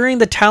during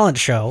the talent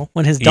show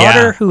when his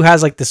daughter, Yeah. who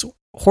has like this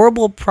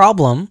horrible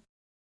problem,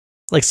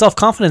 like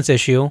self-confidence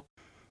issue,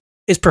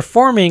 is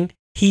performing,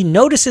 he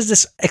notices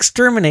this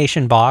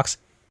extermination box,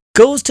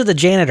 goes to the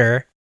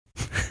janitor,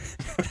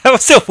 That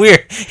was so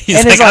weird. He's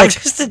And like, it's I'm like-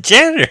 just a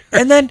janitor.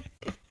 and then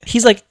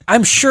he's like,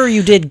 "I'm sure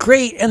you did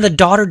great," and the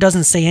daughter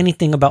doesn't say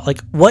anything about like,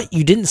 "What,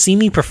 you didn't see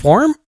me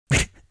perform?"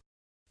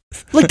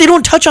 Like they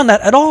don't touch on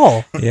that at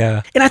all,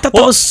 Yeah, and I thought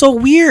that was so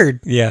weird.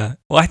 yeah.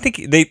 Well, I think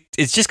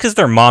it's just because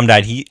their mom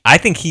died.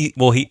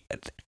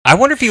 I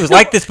wonder if he was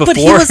like this before. But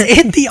he was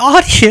in the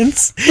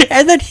audience,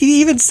 and then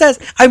he even says,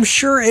 "I'm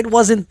sure it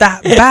wasn't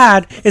that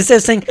bad." Instead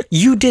of saying,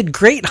 "You did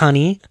great,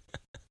 honey.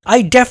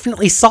 I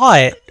definitely saw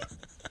it."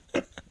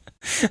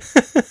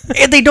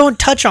 And they don't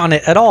touch on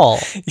it at all.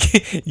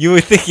 You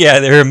would think, yeah,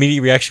 their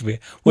immediate reaction would be,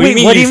 What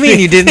do you mean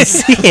you didn't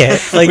see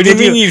it? Like, what do you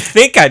did mean you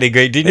think I did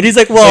great? And he's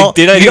like, "Well,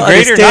 did I you do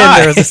great or understand not?"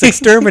 there was this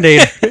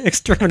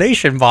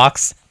extermination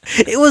box.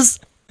 It was.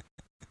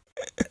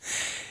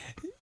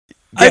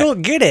 I Yeah.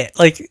 don't get it.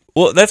 Like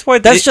Well, that's why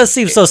that just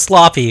seems so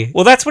sloppy.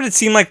 Well, that's what it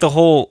seemed like the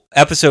whole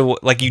episode.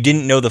 Like you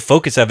didn't know the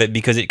focus of it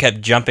because it kept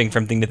jumping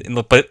from thing to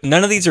thing. But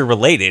none of these are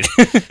related.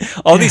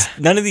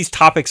 None of these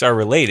topics are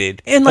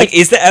related. And, like, like,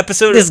 is the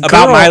episode this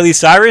about girl- Miley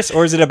Cyrus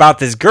or is it about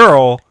this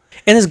girl?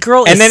 And this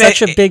girl And is then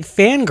such it- a big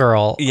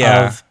fangirl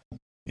Yeah. of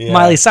Yeah.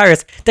 Miley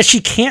Cyrus that she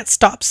can't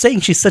stop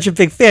saying she's such a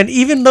big fan,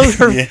 even though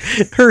her Yeah.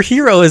 her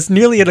hero is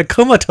nearly in a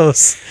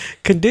comatose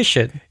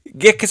condition.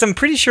 Yeah, because I'm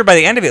pretty sure by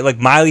the end of it, like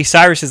Miley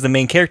Cyrus is the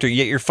main character.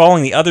 Yet you're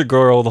following the other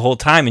girl the whole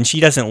time, and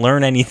she doesn't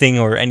learn anything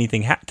or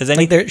anything. Does Like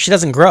anything? she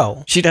doesn't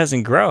grow. She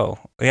doesn't grow.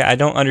 Yeah, I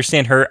don't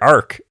understand her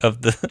arc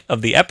of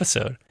the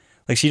episode.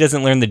 Like she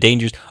doesn't learn the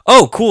dangers.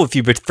 Oh, cool! If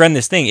you befriend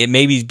this thing, it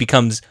maybe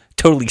becomes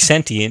totally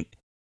sentient,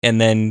 and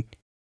then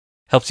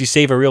helps you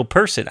save a real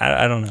person.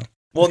 I don't know.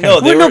 Well, no,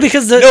 Well, no,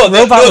 because the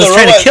robot was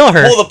trying to robot kill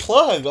her. Pull the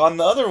plug on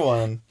the other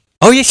one.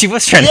 Oh yeah, she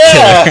was trying to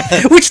kill her.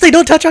 Yeah. Which they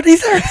don't touch on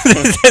either.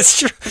 That's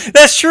true.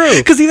 That's true.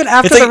 Because even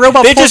after It's the like,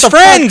 robot they're pulls just the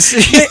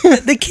plug,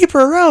 friends. they keep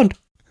her around.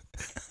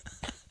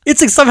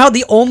 It's like somehow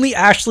the only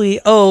Ashley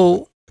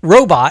O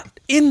robot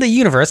in the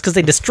universe because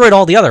they destroyed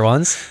all the other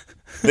ones,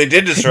 They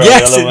did destroy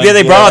Yes, the other one. yeah,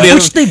 they brought all the other-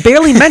 which they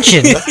barely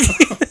mentioned.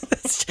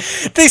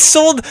 They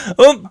sold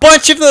a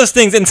bunch of those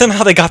things, and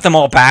somehow they got them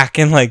all back.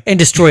 And like, and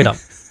destroyed them,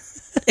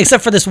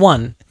 except for this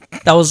one.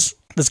 That was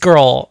this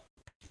girl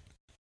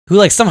who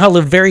like somehow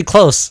lived very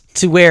close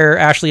to where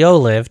Ashley O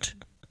lived.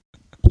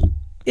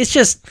 It's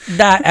just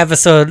that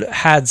episode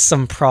had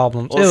some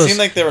problems. Well, it seemed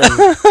like they were.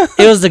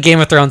 It was the Game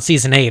of Thrones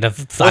season 8 of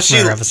Black Well,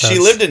 Mirror episodes. she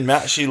lived in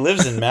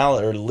lived in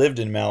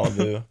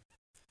Malibu,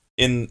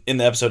 in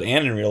the episode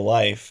and in real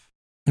life.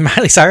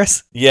 Miley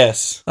Cyrus.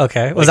 Yes,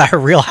 Okay, was that her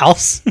real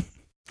house?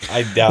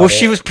 I doubt. well, it,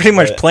 she was pretty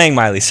much but playing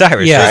Miley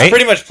Cyrus, Yeah. She was right?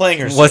 pretty much playing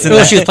her. Wasn't Well,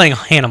 that- she was playing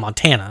Hannah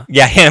Montana,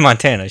 Yeah, Hannah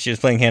Montana. She was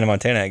playing Hannah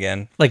Montana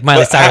again. like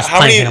Miley But Cyrus how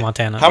playing many- Hannah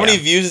Montana. How many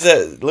views is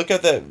that? Look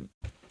at that.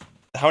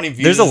 How many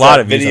views? There's a is lot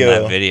that of views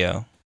on that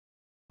video.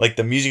 Like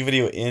the music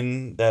video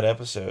in that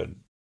episode,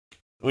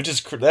 which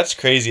is that's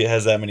crazy. It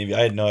has that many views.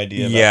 I had no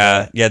idea. About Yeah,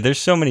 that. yeah. There's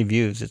so many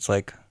views. It's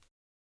like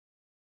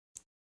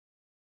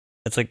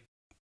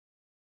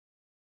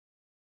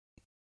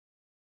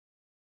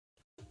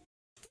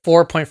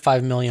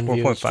 4.5 million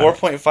views. 4.5.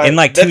 4.5 In,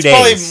 like, 2 That's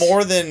days. probably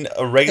more than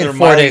a regular In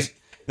 4 Miley days.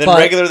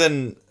 But-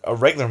 than a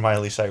regular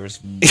Miley Cyrus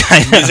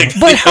I know. music.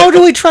 But how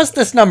do we trust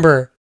this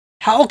number?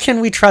 How can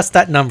we trust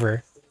that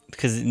number?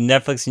 because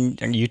Netflix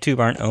and YouTube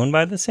aren't owned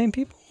by the same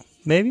people.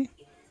 Maybe.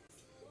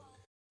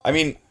 I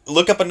mean,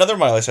 look up another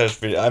Miley Cyrus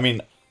video. I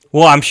mean,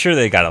 Well, I'm sure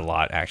they got a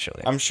lot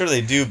actually. I'm sure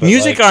they do. But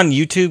Music like, on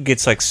YouTube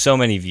gets like so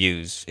many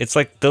views. It's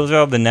like those are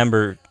all the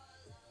number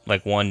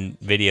like one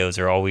videos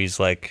are always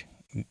like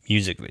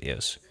music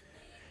videos.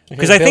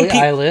 'Cause I think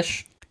Billie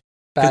Eilish,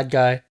 bad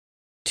guy,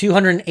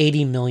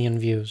 280 million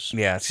views.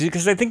 Yeah,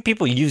 because I think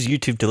people use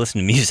YouTube to listen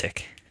to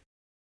music.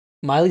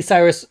 Miley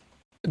Cyrus,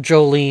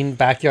 Jolene,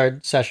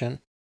 Backyard Session,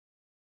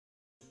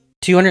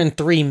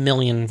 203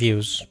 million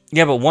views.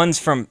 Yeah, but one's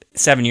from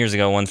 7 years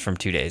ago, one's from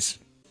 2 days.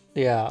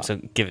 Yeah. So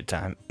give it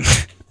time.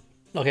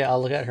 Okay,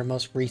 I'll look at her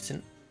most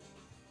recent.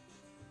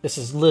 This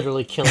is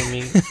literally killing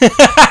me.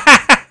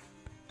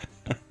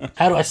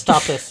 How do I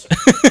stop this?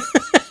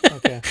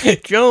 Okay.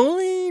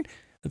 Jolene.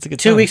 That's a good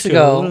 2 song. weeks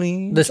ago,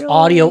 Jolene, this Jolene.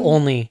 audio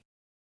only,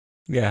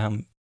 Yeah.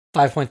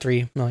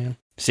 5.3 million.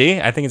 See,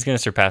 I think it's gonna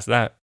surpass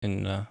that.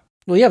 In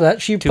Well, yeah,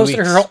 but she 2 posted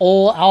weeks. her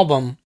whole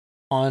album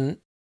on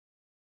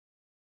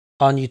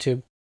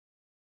YouTube.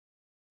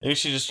 Maybe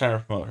she's just trying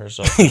to promote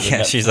herself.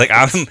 yeah, she's like,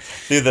 I'm.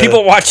 Through the-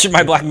 People watch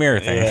my Black Mirror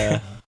thing. Yeah.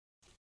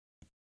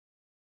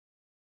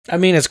 I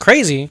mean, it's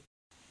crazy,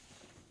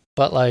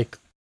 but like,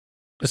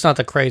 it's not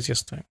the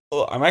craziest thing.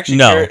 Well, I'm actually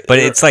No, curious- but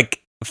it's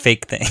like a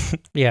fake thing.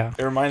 Yeah.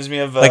 It reminds me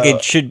of like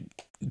it should.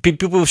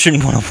 People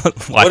shouldn't want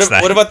to watch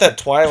that. What about that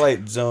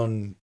Twilight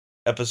Zone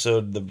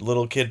episode, the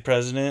little kid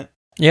president?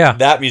 Yeah.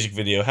 That music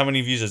video. How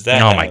many views does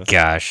that Oh have? my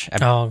gosh!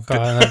 Oh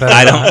god, I bet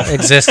I I don't- don't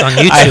exist on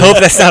YouTube. I hope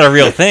that's not a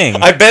real thing.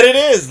 I bet it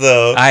is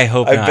though. I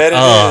hope I not. bet it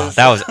oh, is.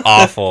 that was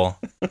awful.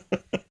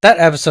 that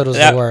episode was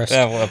that, the worst.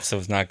 That episode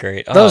was not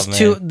great. those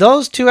oh,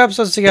 those two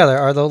episodes together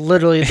are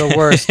literally the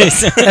worst. And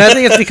I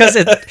think it's because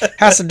it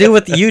has to do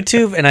with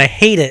YouTube, and I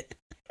hate it.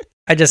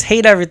 I just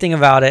hate everything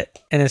about it,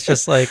 and it's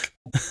just like,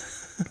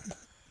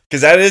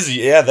 Because that is,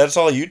 that's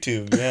all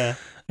YouTube. Yeah,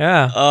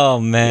 yeah, Oh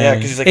man. yeah.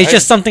 Because he's like, it's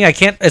just something I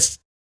can't. It's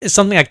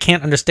something I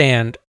can't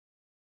understand.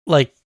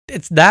 Like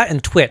it's that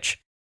and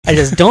Twitch. I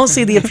just don't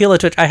see the appeal of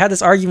Twitch. I had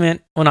this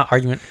argument, well, not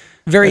argument,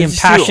 very It's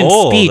too impassioned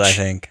old, speech I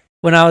think.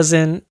 when I was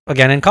in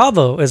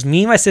Cabo. It was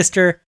me, my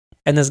sister,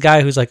 and this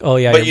guy who's like, "Oh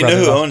yeah, But your you know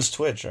brother who owns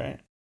Twitch, right?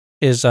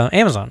 is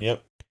Amazon."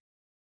 Yep.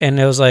 And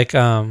it was like, we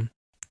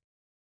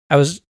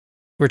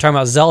were talking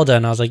about Zelda,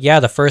 and I was like, yeah,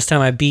 the first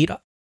time I beat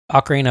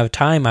Ocarina of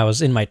Time, I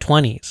was in my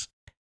 20s.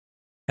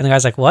 And the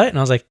guy's like, what? And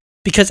I was like,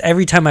 because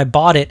every time I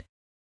bought it,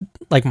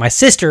 like my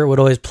sister would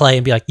always play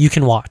and be like, you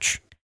can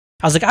watch.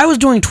 I was like, I was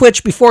doing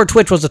Twitch before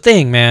Twitch was a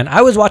thing, man.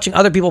 I was watching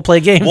other people play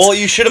games. Well,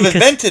 you should have Because-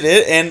 invented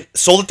it and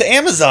sold it to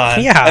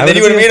Amazon. Yeah, I and then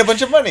you would've would have been- made a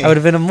bunch of money. I would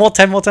have been a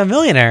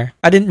multi-millionaire.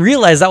 I didn't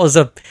realize that was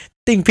a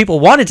thing people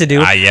wanted to do.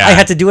 Yeah. I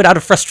had to do it out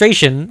of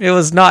frustration. It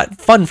was not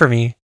fun for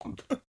me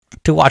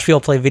to watch people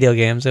play video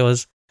games. It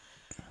was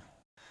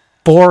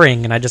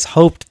boring, and I just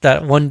hoped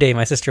that one day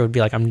my sister would be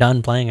like, I'm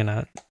done playing,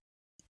 and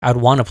I'd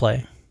want to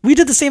play. We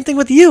did the same thing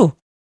with you.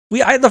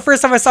 The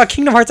first time I saw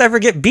Kingdom Hearts ever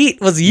get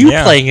beat was you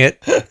Yeah. playing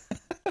it.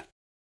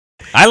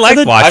 I like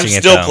then- watching I'm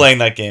it. still though. playing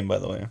that game, by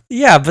the way.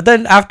 Yeah, but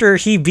then after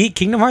he beat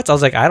Kingdom Hearts, I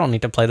was like, I don't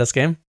need to play this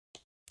game.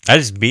 I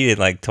just beat it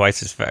like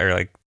twice as fast, or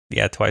like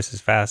twice as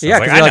fast. Yeah, I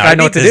was 'cause you're like, I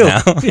know what to this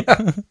do.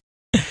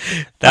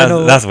 now. I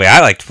know. That's the way I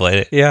like to play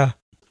it. Yeah.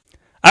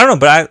 I don't know,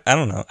 but I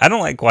don't know. I don't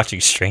like watching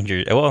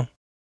strangers. Well,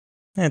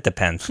 it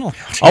depends. I'll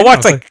I'll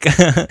watch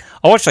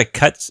I'll watch like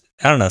cuts.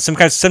 I don't know.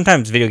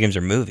 Sometimes video games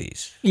are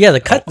movies. Yeah, the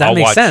cut, that I'll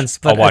makes watch- sense.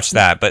 But I'll watch it's-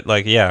 that, but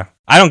like, yeah,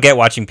 I don't get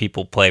watching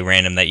people play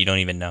random that you don't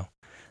even know.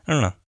 I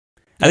don't know.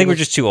 I think we're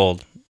just too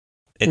old.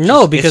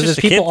 No, because just there's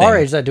a kid people thing. our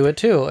age that do it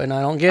too, and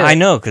I don't get it. I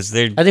know because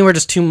they're I think we're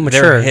just too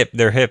mature.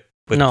 They're hip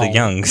with No. the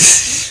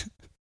youngs.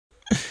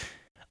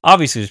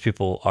 Obviously, there's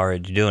people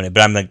already doing it,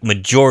 but I'm like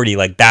majority.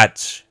 Like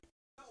that's,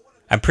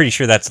 I'm pretty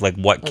sure that's like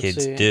what Let's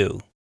kids see. do.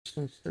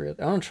 I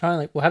don't try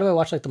like. Well, how do I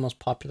watch like the most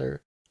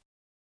popular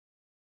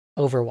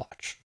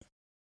Overwatch?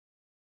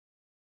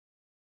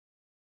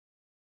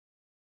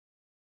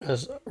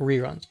 As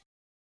reruns.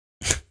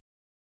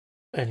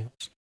 Anyways,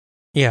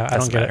 yeah, I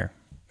That's don't get better.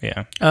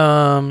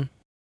 Yeah. it.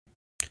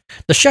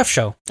 The Chef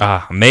Show,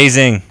 Ah,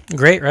 amazing!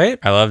 great, right?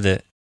 I loved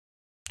it.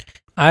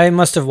 I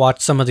must have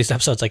watched some of these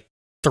episodes like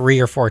 3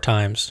 or 4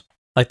 times.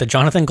 Like the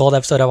Jonathan Gold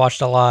episode, I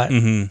watched a lot,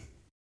 Mm-hmm.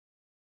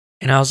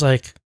 and I was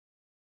like,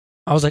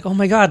 oh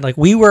my god, like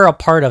we were a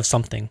part of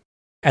something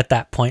at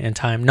that point in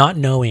time, not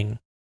knowing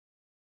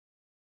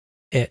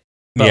it.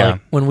 But Yeah.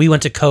 like when we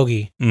went to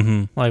Kogi,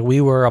 Mm-hmm. like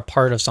we were a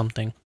part of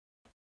something.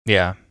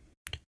 Yeah.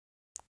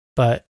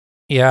 But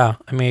yeah,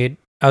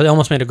 I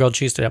almost made a grilled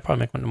cheese today. I'll probably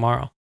make one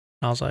tomorrow.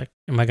 And I was like,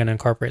 am I going to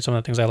incorporate some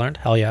of the things I learned?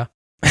 Hell yeah.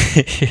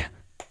 yeah.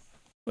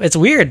 It's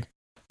weird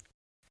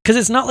because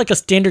it's not like a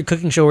standard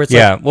cooking show where it's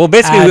Yeah. like, Well,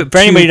 basically, add for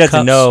anybody who 2 doesn't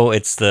cups. know,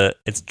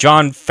 it's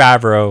Jon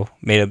Favreau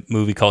made a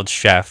movie called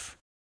Chef.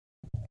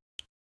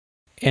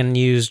 and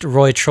used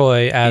Roy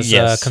Choi as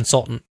Yes. a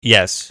consultant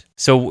Yes.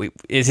 So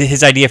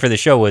his idea for the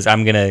show was,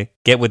 I'm gonna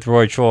get with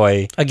Roy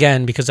Choi.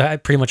 again because I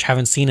pretty much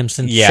haven't seen him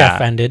since Yeah.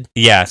 Chef ended.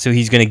 Yeah. So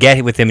he's gonna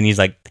get with him, and he's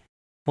like,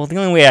 well, the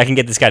only way I can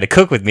get this guy to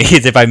cook with me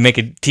is if I make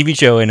a TV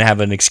show and have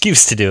an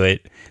excuse to do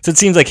it. So it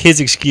seems like his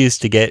excuse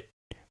to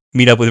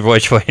meet up with Roy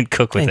Choi and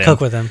cook with And him.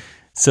 cook with him.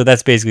 So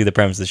that's basically the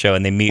premise of the show,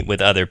 and they meet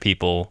with other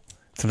people,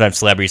 sometimes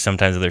celebrities,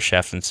 sometimes other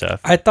chefs and stuff.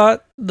 I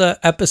thought the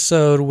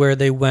episode where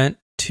they went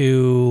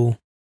to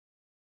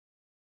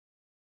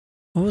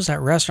what was that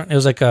restaurant? It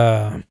was like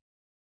a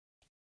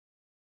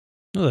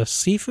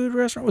seafood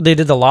restaurant where they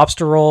did the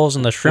lobster rolls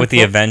and the shrimp With the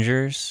roll-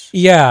 Avengers.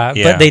 Yeah,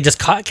 Yeah. but they just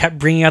kept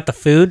bringing out the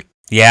food,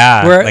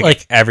 Yeah. Where, like,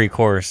 like- every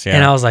course. Yeah.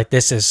 and I was like,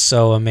 "This is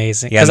so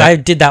amazing." Yeah, Because that- I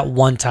did that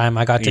one time.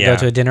 I got to go Yeah.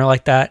 to a dinner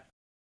like that,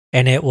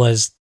 and it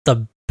was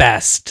the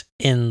best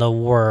in the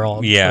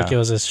world. Yeah. like it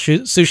was a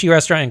sushi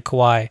restaurant in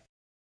Kauai,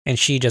 and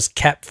she just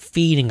kept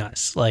feeding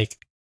us. Like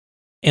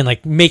and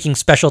like making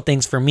special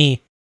things for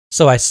me.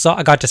 So I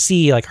got to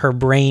see like her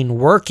brain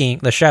working,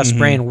 the chef's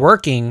brain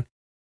working,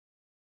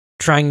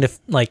 trying to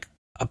like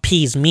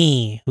appease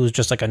me, who's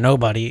just like a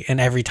nobody. And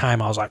every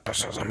time I was like,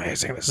 this is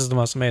amazing. This is the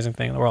most amazing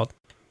thing in the world.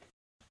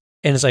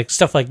 And it's like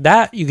stuff like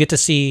that you get to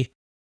see.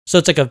 So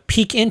it's like a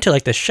peek into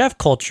like the chef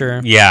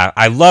culture. Yeah,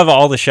 I love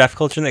all the chef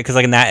culture because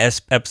like in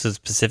that episode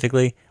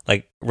specifically,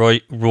 like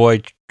Roy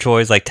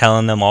Choi's like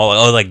telling them all,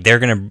 oh, like they're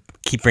gonna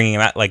keep bringing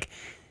them out, like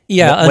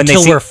yeah,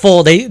 until we're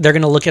full. They're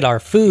gonna look at our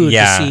food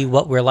to see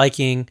what we're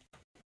liking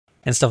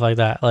and stuff like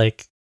that.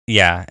 Like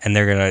yeah, and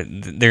they're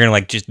gonna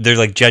like they're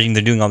like judging.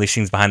 They're doing all these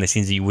things behind the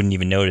scenes that you wouldn't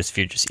even notice if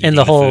you're just eating and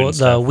the whole food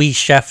the we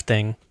chef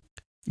thing.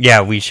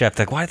 Yeah, we chef.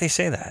 Like why did they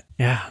say that?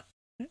 Yeah,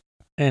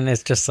 and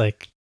it's just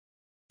like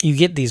you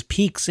get these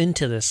peeks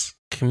into this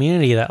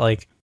community that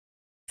like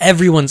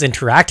everyone's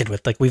interacted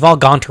with. Like we've all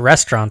gone to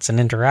restaurants and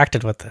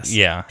interacted with this.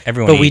 Yeah,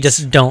 everyone. But we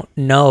just don't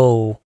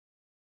know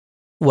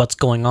what's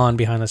going on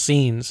behind the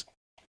scenes.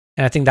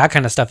 And I think that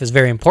kind of stuff is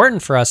very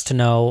important for us to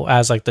know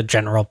as like the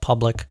general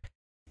public.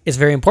 It's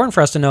very important for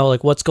us to know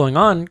like what's going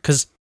on,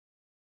 because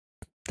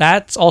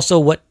that's also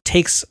what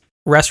takes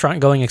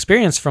restaurant going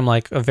experience from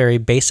like a very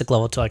basic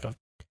level to like a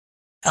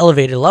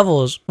elevated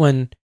level, is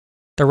when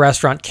the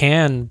restaurant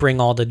can bring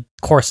all the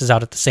courses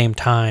out at the same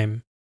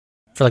time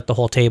for like the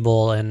whole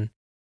table and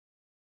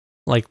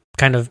like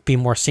kind of be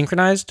more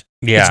synchronized.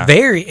 Yeah, it's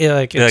very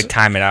like they like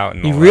time it out,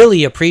 and you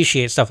really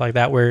appreciate stuff like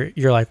that where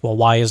you're like, well,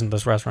 why isn't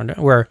this restaurant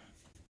doing? Where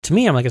to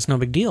me, I'm like, it's no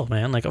big deal,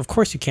 man. Like, of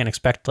course you can't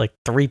expect like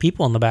 3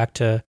 people in the back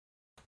to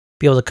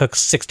be able to cook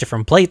 6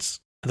 different plates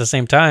at the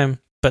same time,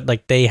 but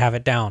like they have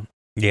it down.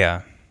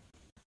 Yeah.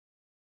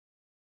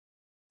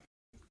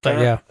 But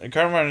yeah, it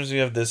kind of reminds me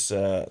of this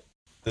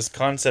this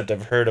concept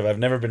I've heard of. I've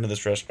never been to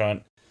this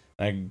restaurant.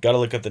 I got to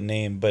look up the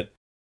name, but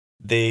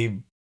they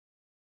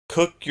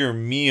cook your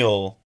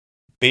meal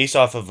based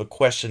off of a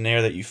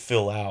questionnaire that you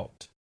fill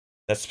out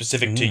that's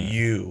specific to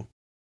you.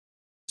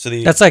 So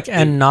that's like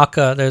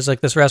Ennaka. There's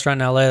like this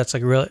restaurant in LA that's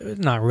like really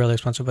not really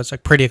expensive, but it's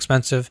like pretty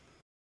expensive,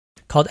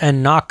 called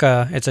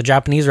Ennaka. It's a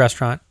Japanese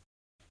restaurant,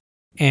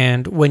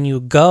 and when you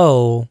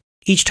go,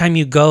 each time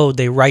you go,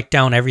 they write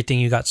down everything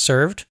you got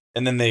served,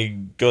 and then they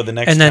go the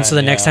next time. And then so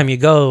the next time you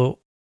go,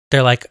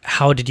 they're like,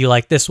 how did you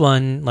like this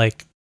one?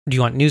 Like, do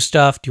you want new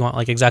stuff? Do you want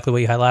like exactly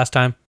what you had last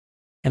time?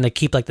 And they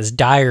keep like this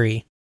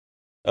diary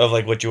of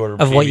like what you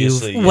ordered of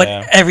previously, what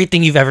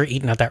everything you've ever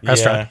eaten at that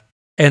restaurant. Yeah.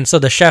 And so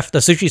the chef, the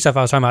sushi chef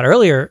I was talking about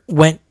earlier,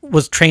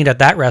 was trained at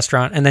that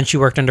restaurant, and then she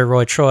worked under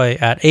Roy Choi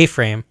at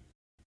A-Frame.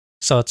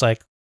 So it's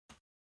like,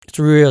 it's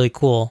really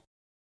cool.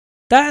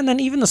 That, and then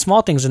even the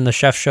small things in the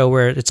chef show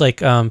where it's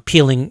like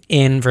peeling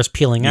in versus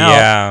peeling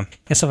out,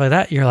 and stuff like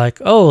that. You're like,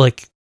 oh,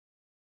 like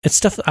it's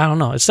stuff, I don't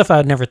know, it's stuff I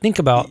would never think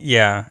about.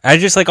 Yeah, I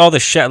just like all the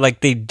chef, like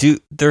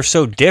they're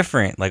so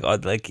different. Like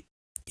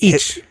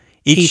each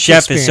chef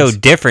experience is so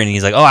different. And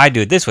he's like, oh, I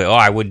do it this way. Oh,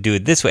 I would do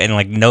it this way. And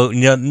like, no,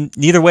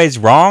 neither way is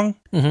wrong.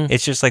 Mm-hmm.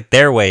 It's just like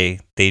their way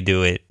they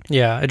do it.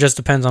 Yeah, it just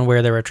depends on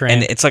where they were trained.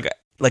 And it's like,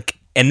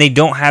 and they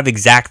don't have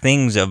exact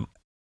things of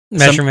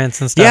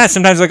measurements and stuff. Yeah,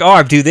 sometimes like, oh,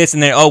 I do this,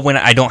 and then when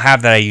I don't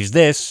have that, I use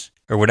this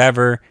or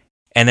whatever.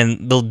 And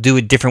then they'll do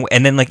it different.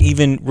 And then like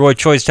even Roy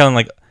Choi's telling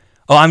like,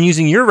 oh, I'm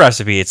using your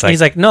recipe. It's like,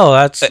 he's like, no,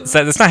 that's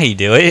not how you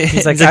do it.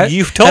 He's like,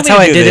 you told that's me how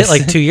to I did this. it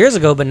like 2 years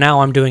ago, but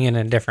now I'm doing it in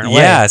a different way.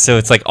 Yeah, so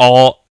it's like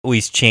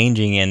always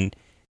changing and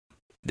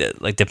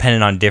like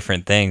depending on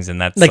different things,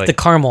 and that's like the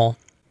caramel.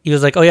 He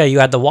was like, oh yeah, you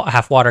had the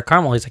half water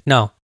caramel. He's like,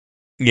 no.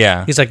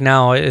 Yeah. He's like,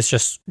 now it's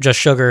just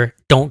sugar.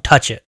 Don't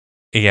touch it.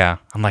 Yeah.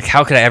 I'm like,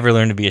 how could I ever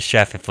learn to be a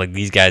chef if like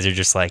these guys are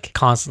just like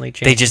constantly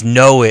changing? They just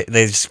know it.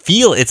 They just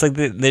feel it. It's like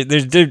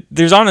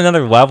there's on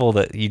another level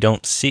that you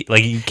don't see.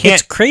 Like you can't.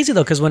 It's crazy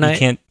though, because when I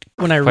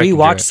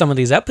rewatched some of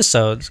these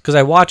episodes, because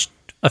I watched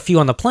a few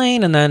on the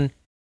plane, and then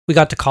we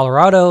got to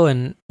Colorado,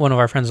 and one of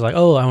our friends was like,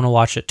 oh, I want to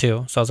watch it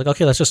too. So I was like,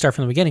 okay, let's just start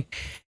from the beginning.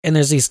 And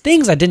there's these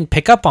things I didn't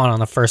pick up on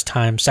the first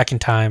time, second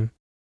time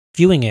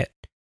viewing it.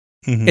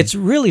 Mm-hmm. It's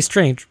really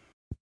strange.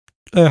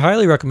 I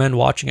highly recommend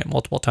watching it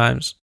multiple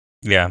times.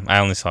 Yeah, I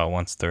only saw it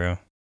once through.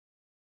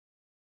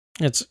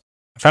 I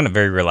found it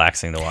very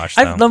relaxing to watch,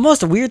 though. The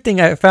most weird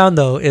thing I found,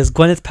 though, is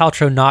Gwyneth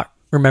Paltrow not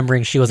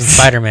remembering she was in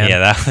Spider-Man. Yeah,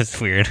 that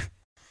was weird.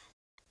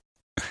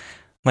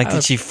 Like,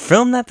 did she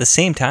film that at the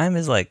same time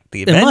as, like,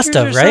 the Avengers must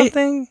have, or right?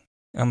 something?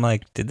 I'm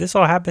like, did this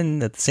all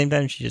happen at the same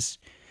time? She just...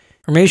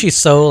 Or maybe she's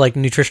so, like,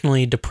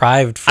 nutritionally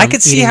deprived from I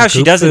could see how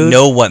she doesn't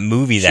know what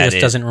movie that is. She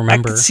just doesn't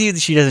remember. I could see that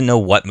she doesn't know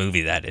what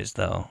movie that is,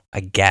 though. I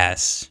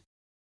guess.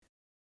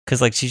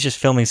 Because, like, she's just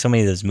filming so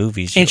many of those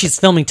movies. And she's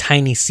filming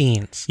tiny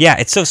scenes. Yeah,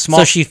 it's so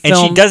small. So and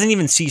she doesn't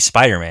even see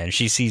Spider-Man.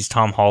 She sees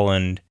Tom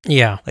Holland.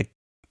 Yeah. Like,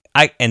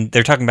 and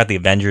they're talking about the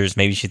Avengers.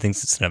 Maybe she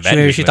thinks it's an Avengers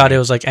Maybe she movie. thought it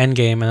was, like,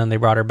 Endgame, and then they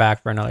brought her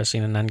back for another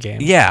scene in Endgame.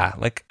 Yeah,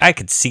 like, I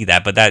could see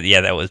that, but that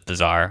was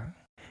bizarre.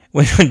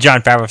 When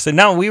Jon Favreau said,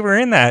 no, we were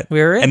in that. We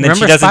were in. And then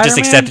Remember she doesn't Spider-Man? just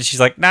accept it. She's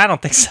like, nah, I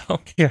don't think so.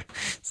 Yeah.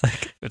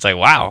 It's like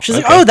wow. She's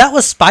like, oh, that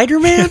was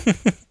Spider-Man?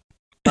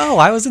 Oh,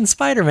 I was in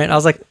Spider-Man. I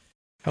was like,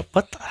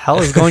 what the hell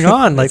is going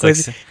on? Like,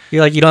 It's like-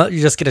 you're like,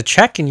 you just get a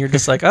check and you're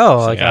just like, oh,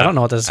 like, I don't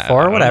know what this is for or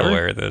I don't whatever. know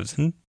where those.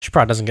 She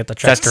probably doesn't get the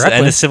checks That's the directly.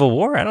 end of Civil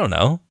War. I don't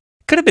know.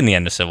 Could have been the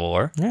end of Civil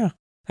War. Yeah.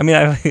 I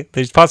mean,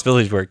 there's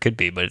possibilities where it could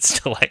be, but it's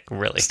still like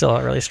really. Still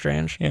really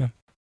strange.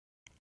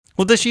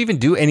 Well, does she even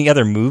do any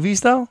other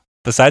movies though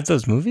besides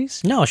those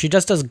movies? No, she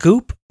just does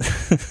Goop,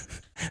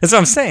 That's what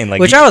I'm saying. Like,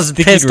 which I was think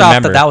you'd pissed off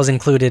remember. that was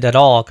included at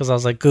all because I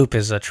was like, Goop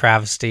is a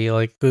travesty.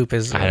 Like, Goop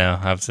is I know.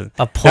 That was a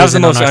the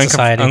poison most on our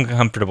society.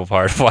 uncomfortable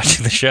part of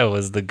watching the show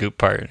was the Goop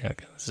part. Okay,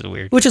 this is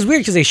weird. Which is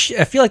weird because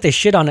I feel like they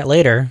shit on it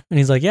later. And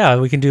he's like, yeah,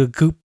 we can do a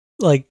Goop,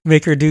 like,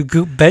 make her do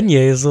Goop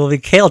beignets, little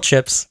big kale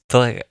chips. So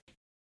like,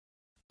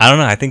 I don't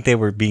know. I think they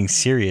were being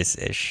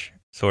serious-ish,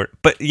 sort.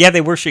 But yeah,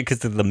 they were shit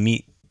because of the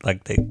meat.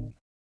 Like they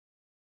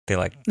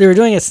like. They were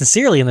doing it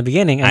sincerely in the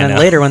beginning. And I then know.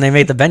 later when they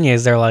made the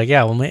beignets, they're like,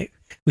 yeah,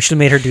 we should have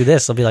made her do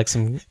this. It'll be like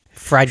some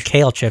fried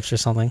kale chips or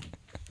something.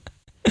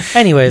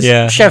 Anyways,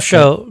 Yeah. Chef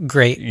Show,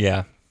 great.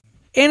 Yeah,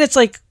 And it's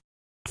like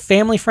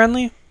family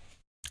friendly.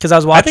 Because I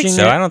was I watching think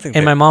so. it, I don't think.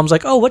 and they- my mom's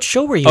like, oh, what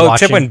show were you oh,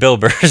 watching? except when Bill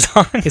Burr's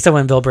on. Except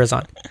when Bill Burr's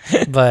on.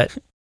 But,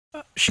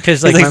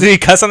 because Like, like, do we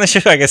cuss on the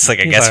show? I guess. Like,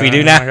 I he's guess like, we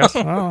do I now. guess-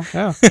 oh,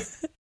 yeah.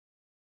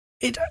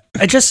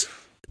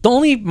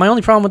 My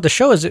only problem with the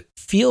show is it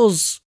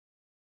feels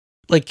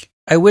like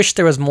I wish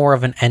there was more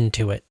of an end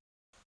to it.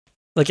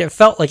 Like it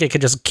felt like it could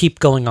just keep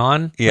going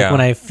on. Yeah. Like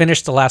when I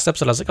finished the last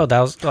episode, I was like,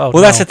 Well,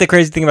 that's the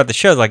crazy thing about the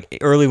show. Like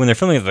early when they're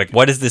filming, it's like,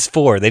 what is this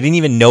for? They didn't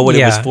even know what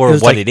it was Yeah, for, it or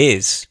was what like- it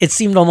is. It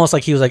seemed almost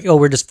like he was like, oh,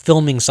 we're just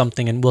filming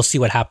something and we'll see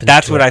what happens.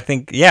 That's to what it. I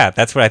think. Yeah,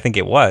 that's what I think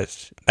it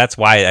was. That's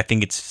why I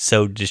think it's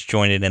so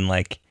disjointed and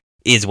like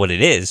is what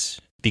it is,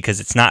 because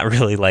it's not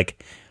really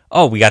like,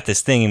 oh, we got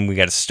this thing and we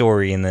got a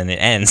story and then it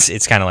ends.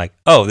 It's kind of like,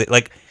 oh,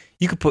 like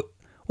you could put.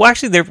 Well,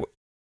 actually, there.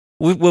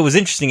 What was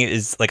interesting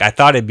is like I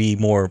thought it'd be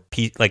more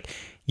like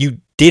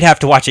you did have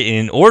to watch it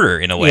in order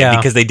in a way, Yeah.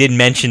 because they did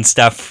mention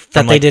stuff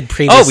that from, they like, did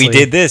previously. oh, we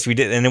did this, we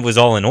did, and it was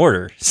all in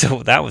order.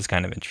 So that was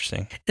kind of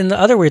interesting. And the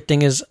other weird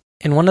thing is,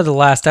 in one of the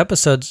last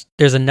episodes,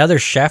 there's another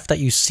chef that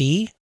you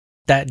see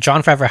that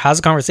Jon Favreau has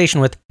a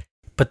conversation with,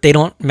 but they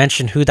don't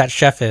mention who that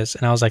chef is.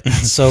 And I was like,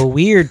 that's so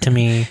weird to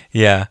me,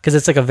 Yeah, because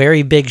it's like a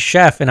very big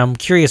chef, and I'm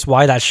curious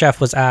why that chef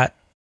was at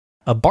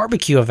a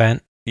barbecue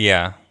event,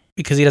 yeah,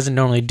 because he doesn't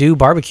normally do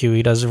barbecue.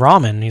 He does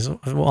ramen. He's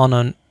well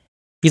known.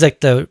 He's like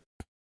the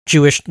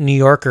Jewish New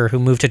Yorker who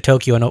moved to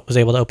Tokyo and was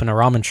able to open a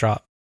ramen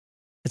shop.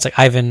 It's like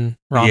Ivan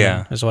Ramen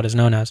Yeah. is what it's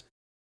known as.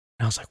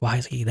 And I was like, why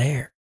is he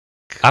there?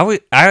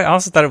 I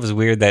also thought it was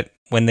weird that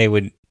when they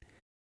would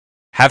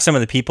have some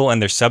of the people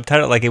and their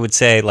subtitle, like it would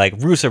say like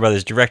Russo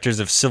brothers, directors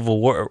of Civil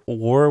War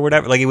or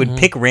whatever. Like it would Mhm.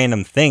 pick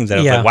random things that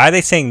I was Yeah. like, why are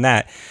they saying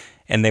that?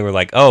 And they were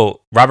like,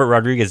 oh, Robert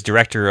Rodriguez,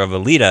 director of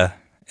Alita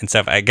and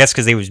stuff. I guess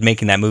because they was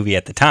making that movie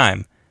at the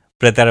time.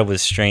 But I thought it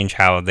was strange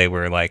how they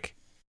were like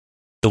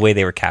the way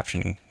they were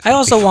captioning. I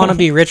also something. want to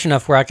be rich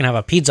enough where I can have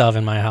a pizza oven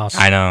in my house.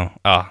 I know.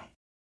 Oh,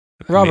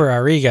 Robert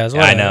Rodriguez.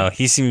 I know.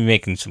 He seemed to be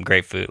making some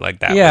great food like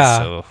that. Yeah.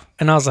 Was so,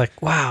 And I was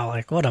like, wow,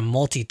 like what a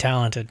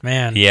multi-talented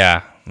man.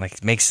 yeah.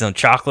 Like makes his own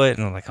chocolate.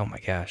 And I'm like, oh my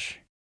gosh.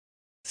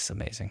 This is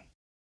amazing.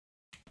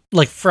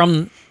 Like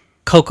from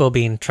cocoa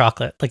bean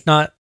chocolate. Like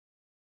not,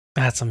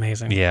 that's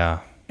amazing. Yeah.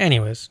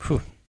 Anyways,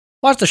 Whew.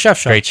 watch the chef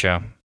show. Great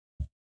show.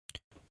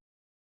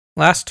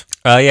 Last,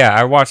 Yeah,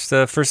 I watched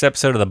the first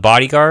episode of The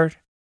Bodyguard.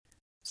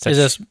 is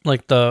this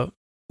like the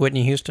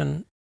Whitney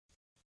Houston?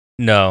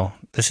 No,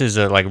 this is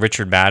like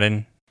Richard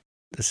Madden.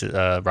 This is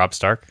Rob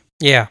Stark.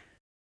 Yeah.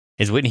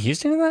 Is Whitney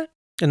Houston in that?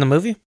 In the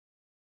movie?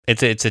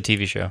 It's a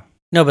TV show.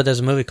 No, but there's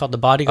a movie called The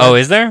Bodyguard. Oh,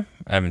 is there?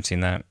 I haven't seen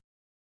that.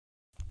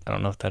 I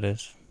don't know if that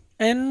is.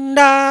 And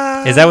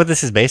Is that what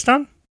this is based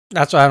on?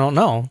 That's what I don't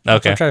know. That's what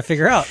Okay. I'm trying to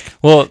figure out.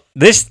 Well,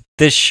 this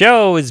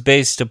show is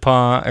based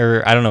upon,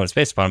 or I don't know what it's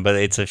based upon, but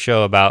it's a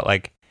show about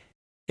like,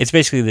 it's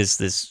basically this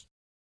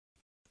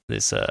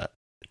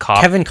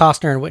cop. Kevin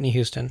Costner and Whitney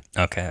Houston.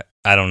 Okay,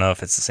 I don't know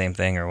if it's the same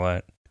thing or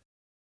what.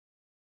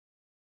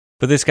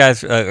 But this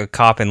guy's a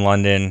cop in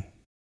London,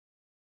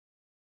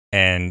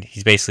 and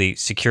he's basically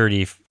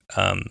security.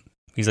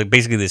 He's like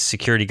basically this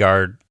security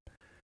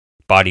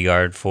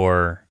bodyguard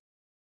for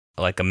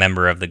like a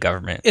member of the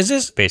government. Is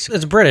this? Basically,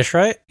 It's British,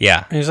 right?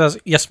 yeah, And he says,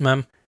 "Yes,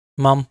 ma'am,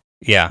 mom,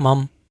 yeah.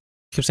 mom."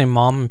 Keep saying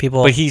mom, and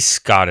people But he's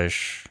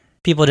Scottish.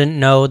 didn't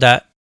know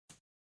that.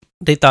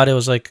 They thought it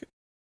was like,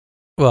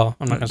 well,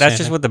 I'm not gonna say That's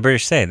just anything. what the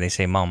British say. They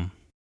say "mum."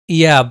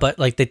 Yeah, but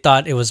like they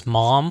thought it was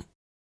mom.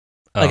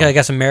 Like Oh. I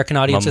guess American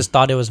audiences Mum.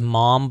 thought it was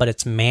mom, but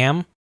it's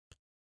ma'am.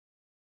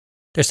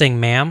 They're saying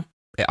ma'am.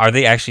 Are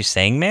they actually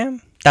saying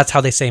 "ma'am"? That's how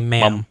they say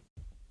ma'am.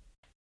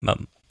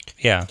 Mum.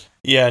 Yeah,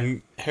 Yeah,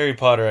 and Harry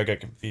Potter, I got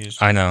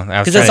confused. I know. I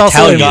was Because trying it's to also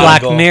tell in you.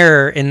 Black Go.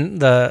 Mirror in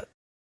the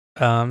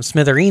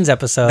Smithereens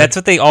episode. That's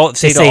what they all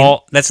say They to say-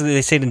 all. That's what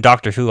they say to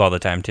Doctor Who all the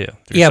time too. They're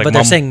just yeah, like, but they're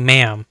 "Mum." saying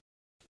ma'am.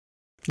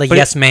 Like But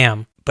yes,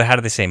 ma'am, But how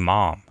do they say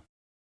 "mom"?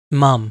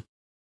 mum,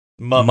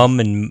 Mum. Mum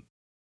and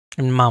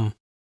and mum.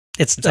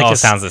 It's it like all a-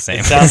 sounds the same.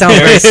 It sounds sounds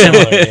very very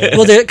similar. Yeah.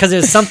 well, because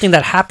there's something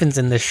that happens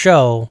in the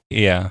show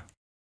Yeah,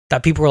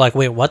 that people were like,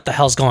 wait, what the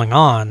hell's going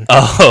on?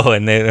 Oh,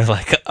 and they're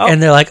like, oh,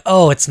 And they're like,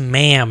 oh, it's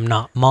ma'am,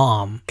 not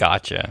mom.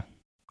 gotcha.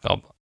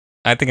 Oh,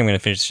 I think I'm gonna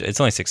finish. It's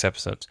only 6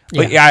 episodes,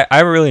 but yeah, I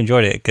really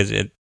enjoyed it because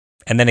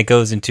and then it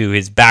goes into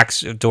his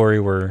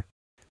backstory where,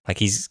 like,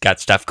 he's got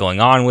stuff going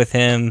on with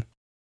him,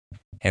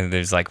 and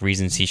there's like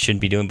reasons he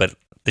shouldn't be doing. But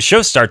the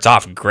show starts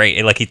off great.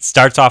 It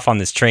starts off on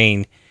this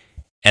train,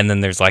 and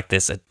then there's like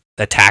this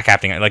attack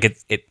happening. Like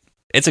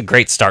it's a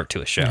great start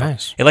to a show.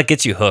 Nice. It like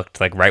gets you hooked,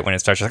 like right when it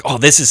starts. You're like, oh,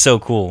 this is so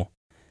cool.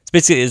 It's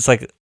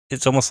basically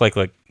it's almost like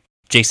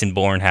Jason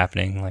Bourne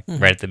happening, like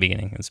right at the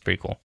beginning. It's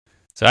pretty cool.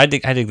 So I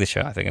dig the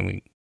show. I think I'm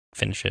gonna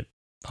finish it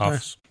off.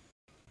 Nice.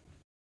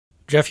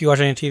 Jeff, you watch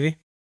any TV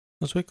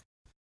this week?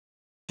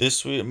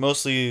 This week,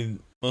 mostly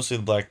the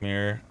Black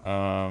Mirror.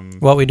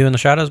 What We Do in the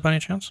Shadows, by any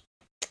chance?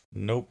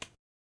 Nope.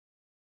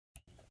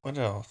 What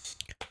else?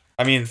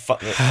 I mean,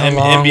 How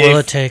long will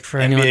it take for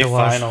anyone NBA to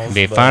watch? Finals.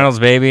 NBA but- Finals,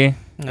 baby.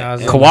 No,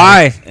 it's-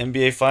 Kawhi.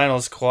 NBA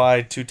Finals,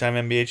 Kawhi, 2-time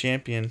NBA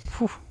champion,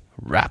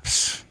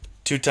 Raps.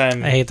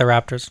 2-time I hate the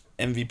Raptors.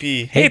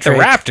 MVP. Hate the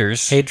Drake.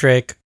 Raptors. Hate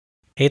Drake.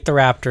 Hate the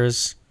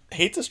Raptors.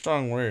 Hate's a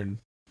strong word,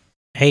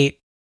 Hate.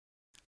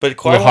 but A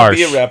Kawhi little won't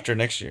be a harsh. Raptor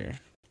next year.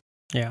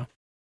 Yeah.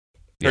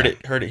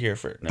 Heard it here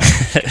first. No.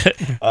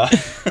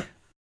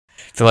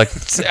 They're like,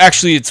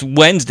 it's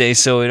Wednesday,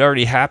 so it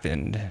already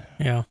happened.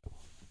 Yeah.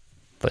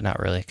 But not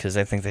really, because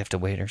I think they have to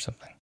wait or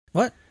something.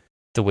 What?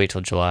 To wait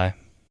till July.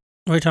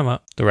 What are you talking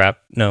about? The rap?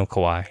 No,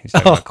 Kawhi. He's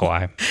talking about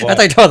Kawhi. I thought you were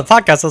talking about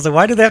the podcast. I was like,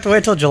 why do they have to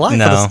wait till July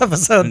No. for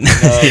this episode? No.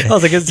 I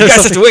was like, is You there guys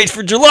have something? to wait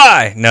for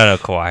July. No,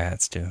 Kawhi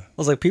has to. I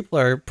was like, people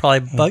are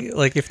probably bugging.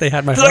 Like, if they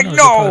had my They're phone, like,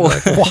 I was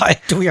no. probably like,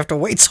 why do we have to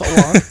wait so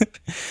long?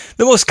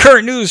 The most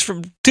current news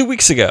from 2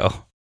 weeks ago.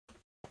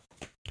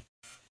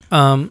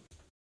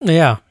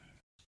 Yeah,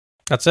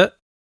 that's it.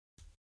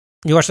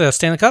 You watched the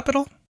Stanley Cup at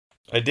all?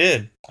 I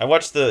did. I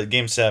watched the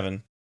Game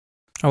 7.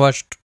 I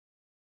watched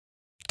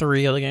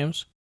 3 of the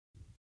games.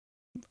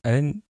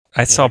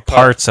 I saw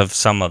parts of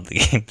some of the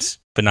games,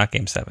 but not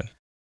Game 7.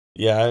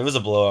 Yeah, it was a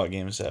blowout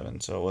Game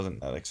 7, so it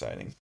wasn't that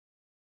exciting.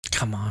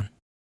 Come on,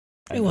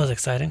 I it know. was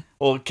exciting.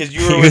 Well, because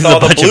you were It with was a all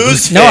the bunch of Blues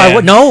Blues- No,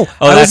 fans. no.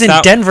 Oh, I was that's in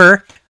not-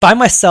 Denver by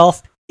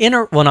myself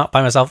not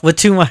by myself, with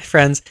 2 of my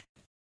friends,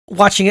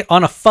 watching it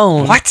on a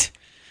phone. What?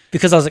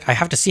 Because I was like, I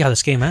have to see how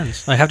this game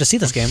ends. I have to see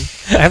this game.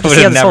 I have I to would see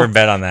how have this never whole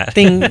bet on that.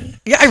 thing.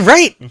 Yeah,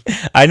 right.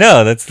 I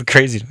know. That's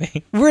crazy to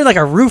me. We're in like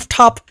a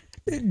rooftop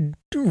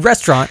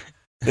restaurant.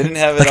 They didn't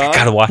have it Like, on. I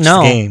gotta watch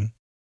No. the game.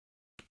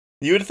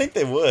 You would think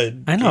they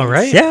would. I know, Games-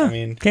 right? Yeah. I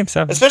mean, Game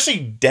 7. especially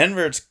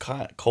Denver. It's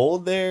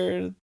cold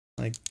there.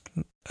 That's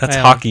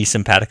Yeah. hockey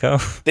simpatico.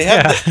 They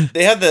have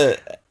they have the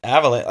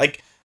Avalanche.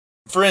 Like,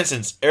 for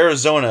instance,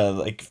 Arizona,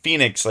 like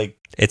Phoenix, like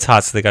It's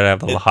hot, so they gotta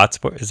have a hot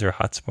sport. Is there a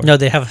hot sport? No,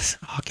 they have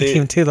a hockey They-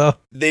 team too, though.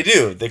 they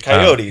do the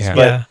Coyotes, yeah.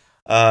 but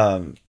Yeah,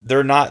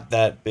 they're not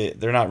that big.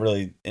 They're not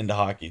really into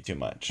hockey too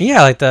much.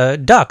 yeah, like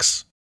the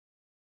Ducks.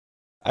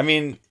 I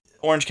mean,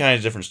 Orange County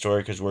is a different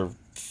story because we're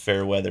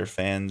fair weather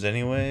fans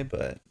anyway.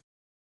 But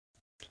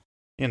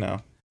you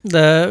know,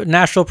 The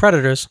Nashville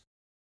Predators.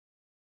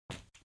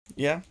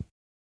 yeah.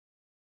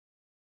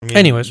 I mean,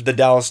 Anyways. the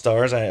Dallas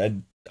Stars, I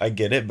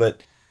get it,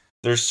 but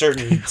there's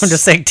certain. I'm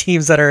just saying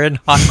teams that are in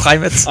hot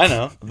climates. I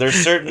know there's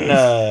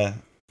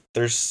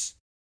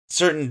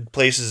certain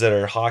places that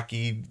are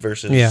hockey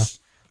versus Yeah.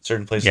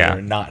 certain places Yeah. that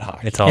are not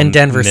hockey. It's all And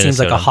Denver seems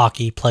like a Minnesota.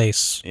 hockey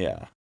place.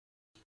 Yeah.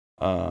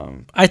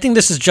 I think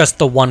this is just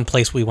the one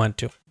place we went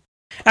to.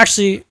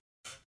 Actually,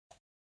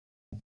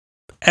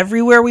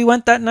 everywhere we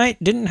went that night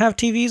didn't have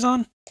TVs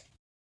on.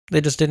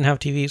 They just didn't have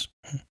TVs.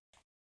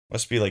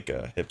 Must be like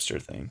a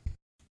hipster thing.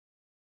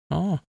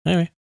 Oh,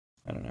 anyway.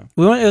 I don't know.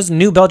 We went, it was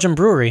New Belgium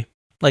Brewery.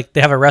 Like,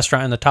 they have a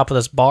restaurant in the top of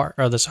this bar,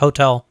 or this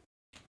hotel.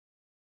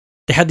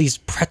 They had these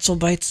pretzel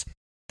bites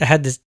that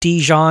had this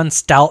Dijon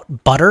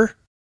stout butter.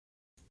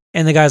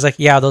 And the guy's like,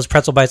 yeah, those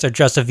pretzel bites are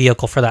just a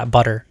vehicle for that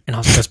butter. And I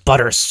was like, this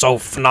butter is so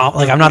phenomenal.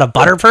 Like, I'm not a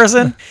butter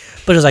person,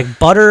 but it was like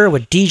butter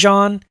with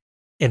Dijon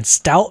and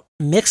stout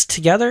mixed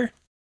together.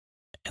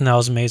 And that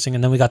was amazing.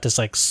 And then we got this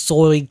like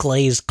soy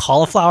glazed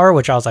cauliflower,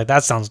 which I was like,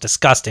 that sounds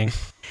disgusting.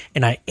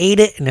 And I ate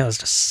it, and it was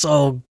just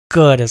so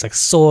good. It was like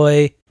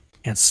soy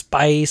and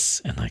spice,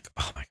 and like,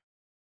 oh my,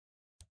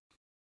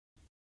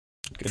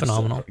 Good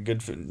Phenomenal. stuff.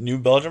 Good for New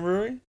Belgium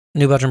Brewery.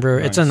 New Belgium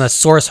Brewery. It's in the Nice.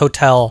 Source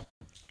Hotel,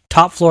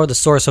 top floor of the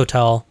Source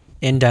Hotel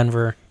in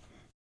Denver.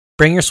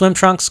 Bring your swim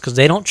trunks because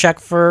they don't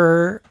check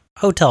for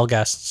hotel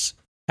guests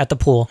at the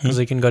pool because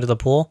they can go to the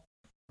pool.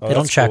 Oh, They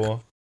don't that's check.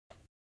 Cool.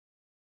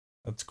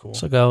 That's cool.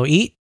 So go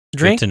eat,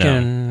 drink, to know.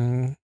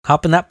 and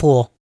hop in that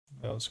pool.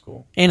 That was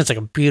cool. And it's like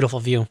a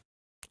beautiful view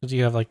because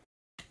you have like,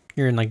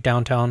 you're in like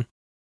downtown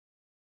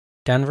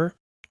Denver.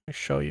 Let me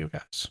show you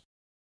guys.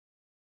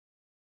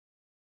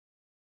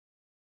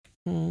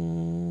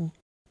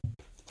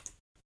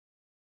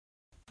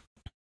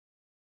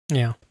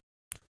 Yeah.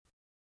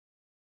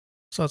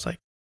 So it's like,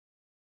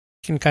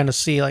 you can kind of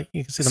see, like,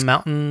 you can see the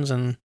mountains,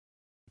 and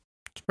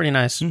it's pretty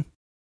nice. Hmm.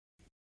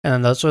 And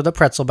then those are the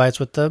pretzel bites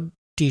with the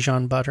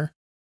Dijon butter.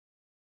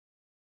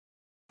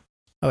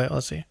 Oh, wait,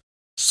 let's see.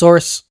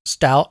 Source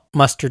Stout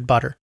Mustard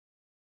Butter.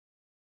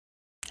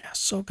 Yeah,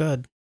 so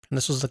good. And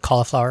this was the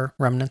cauliflower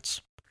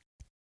remnants.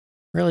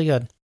 Really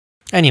good.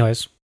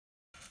 Anyways.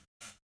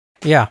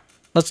 Yeah.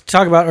 Let's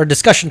talk about our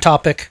discussion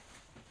topic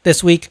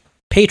this week.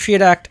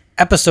 Patriot Act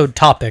episode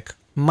topic.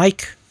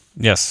 Mike,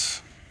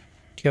 Yes,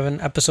 do you have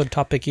an episode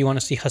topic you want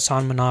to see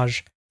Hassan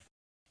Minhaj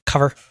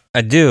cover?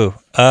 I do.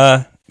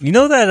 You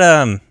know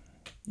that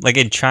like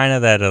in China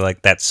that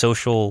like that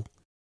social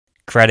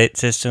credit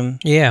system.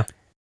 Yeah.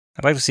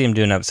 I'd like to see him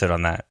do an episode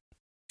on that.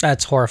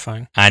 That's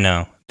horrifying. I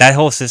know that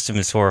whole system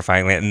is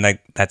horrifying, and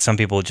like that some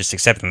people just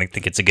accept it and they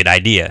think it's a good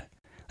idea.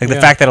 Like the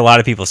Yeah. fact that a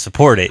lot of people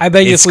support it. I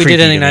bet you it's if we did it in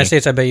creepy the to United me.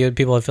 States, I bet you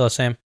people would feel the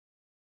same.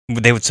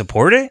 They would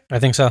support it. I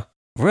think so.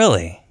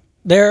 Really?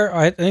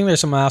 I think there's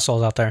some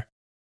assholes out there.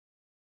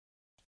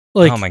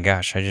 Like, oh my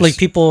gosh! I just like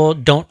people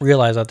don't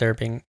realize that they're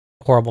being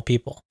horrible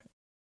people.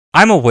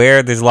 I'm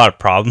aware there's a lot of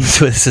problems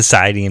with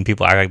society and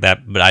people act like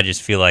that, but I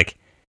just feel like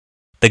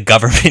the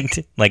government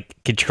like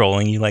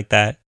controlling you like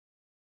that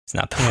is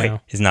not the Yeah. way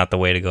is not the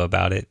way to go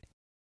about it.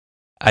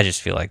 I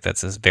just feel like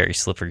that's a very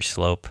slippery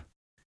slope.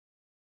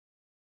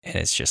 And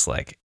it's just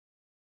like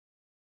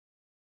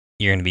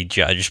you're going to be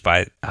judged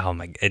by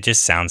it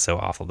just sounds so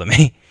awful to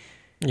me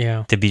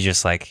Yeah. to be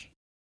just like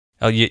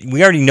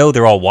we already know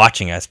they're all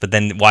watching us, but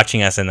then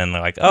watching us and then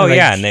they're like, "Oh Like,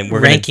 yeah," and then we're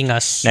ranking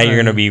us. now you're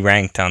going to and- be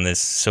ranked on this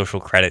social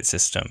credit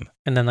system.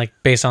 and then like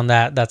based on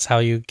that, that's how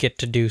you get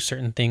to do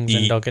certain things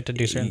and Ye- don't get to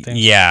do certain things.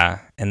 Yeah,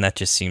 and that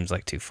just seems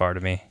like too far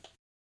to me.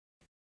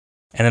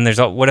 And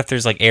then what if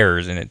there's like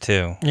errors in it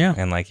too? Yeah.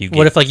 And like you get,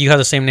 What if like you have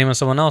the same name as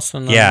someone else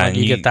and then, Yeah, like, and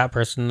you you- get that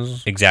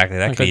person's exactly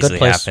that like could a good easily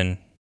place. happen.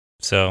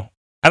 So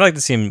I'd like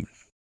to see him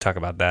talk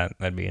about that.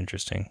 That'd be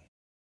interesting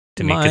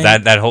to me My-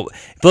 because that whole it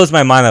blows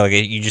my mind that like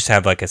you just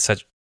have like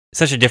such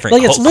a different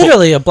like it's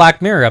literally a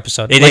Black Mirror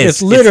episode. It like, is.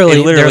 It's literally,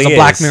 It literally there's a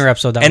Black is. Mirror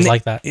episode that And was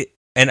like that.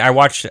 and I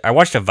watched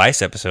a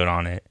Vice episode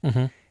on it,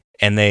 hmm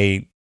and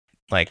they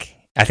like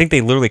I think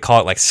they literally call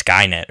it like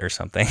Skynet or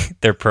something.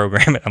 Their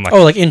program. I'm like,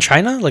 Oh, like in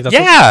China? Like that's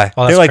yeah,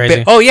 Oh, they're that's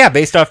like, crazy.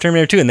 based off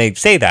Terminator 2, and they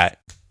say that,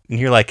 and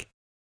you're like,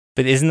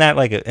 but isn't that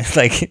like a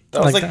like?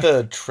 That was Like like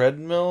the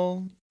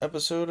treadmill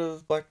episode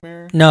of Black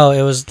Mirror. No,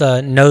 it was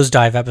the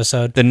nosedive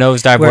episode The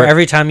nosedive where where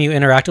every time you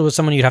interacted with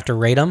someone, you'd have to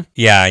rate them.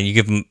 yeah, you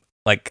give them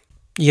like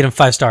You get them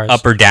 5 stars.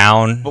 up or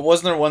down. But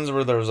wasn't there ones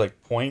where there was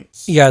like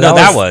points? Yeah, No,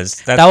 that was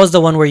that was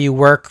the one where you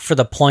work for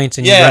the points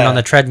and you Yeah. run on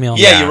the treadmill.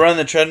 Yeah, Yeah. you run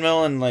the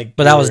treadmill and like.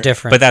 But that was you're-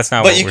 different. but that's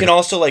not. But what you we're can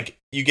also like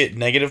you get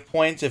negative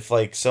points if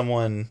like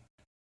someone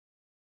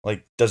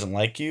like doesn't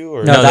like you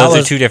or No, No, that those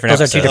was- are two different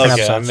those are two episodes.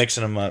 different okay, I'm episodes.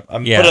 mixing them up.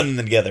 I'm Yeah. putting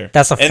them together.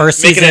 That's the And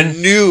first making season. a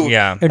new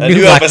Yeah, A a new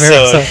new Black Mirror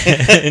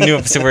episode. a new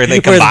episode where they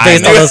Where it's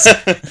combine.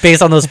 based on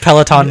based on those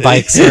Peloton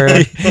bikes. Or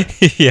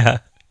yeah,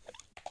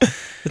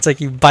 it's like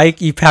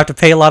you have to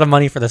pay a lot of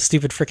money for the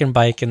stupid freaking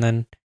bike, and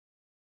then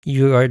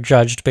you are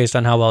judged based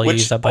on how well you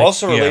use Which that bike.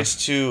 also Yeah.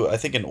 relates to I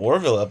think an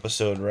Orville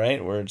episode,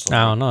 right? Where it's like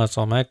I don't know. That's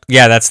all Mike.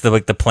 yeah. That's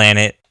the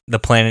planet. The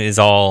planet is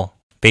all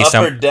based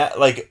up or on down,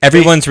 like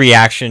everyone's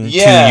reaction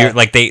Yeah, to your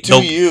like to you.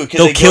 'cause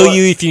they'll they kill go-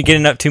 you if you get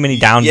enough too many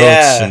downvotes,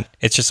 Yeah. and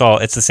it's just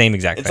it's the same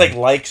exact It's thing. like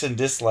likes and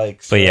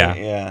dislikes. But right? yeah.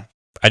 yeah.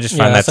 I just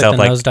Yeah, find that's that like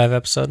stuff the like nosedive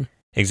episode.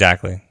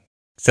 exactly.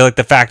 So like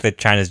the fact that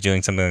China's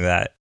doing something like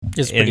that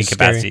Is in pretty any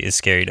capacity scary. is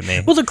scary to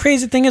me. Well, the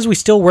crazy thing is, we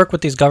still work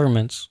with these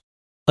governments.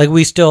 Like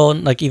we still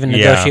like even Yeah.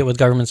 negotiate with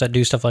governments that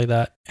do stuff like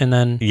that, and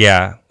then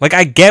Yeah, like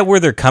I get where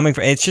they're coming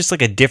from. It's just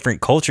like a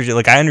different culture.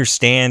 Like I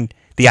understand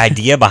the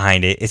idea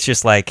behind it. It's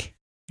just like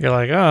you're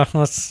like, oh,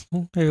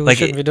 maybe we Like,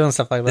 shouldn't be doing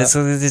stuff like that.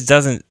 this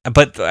doesn't.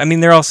 But I mean,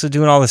 they're also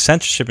doing all the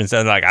censorship and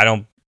stuff. Like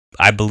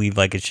I believe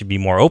like it should be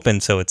more open.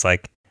 So it's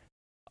like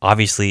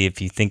obviously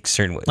if you think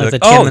certain ways, Like the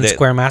Tiananmen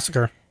Square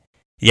massacre,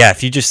 yeah,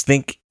 if you just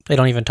think they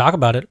don't even talk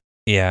about it.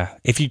 yeah,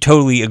 if you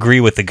totally agree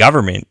with the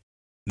government,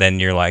 then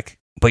you're like,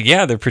 but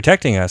yeah, they're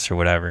protecting us or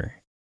whatever.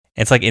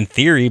 It's like in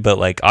theory, but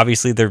like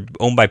obviously they're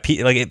owned by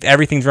people. Like if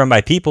everything's run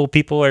by people.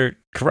 People are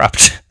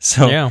corrupt,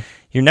 so Yeah,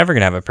 you're never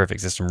gonna have a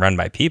perfect system run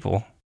by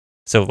people.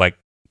 So like,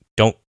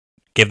 don't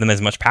give them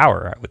as much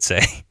power. I would say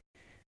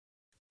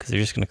because they're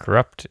just gonna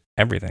corrupt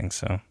everything.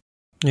 So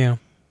yeah.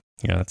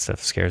 that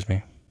stuff scares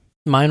me.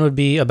 Mine would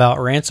be about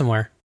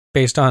ransomware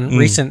based on Mm.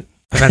 recent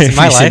events in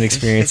my Recent life.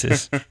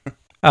 experiences.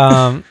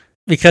 Because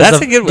That's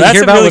of, a good- did you that's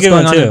hear a about really what's good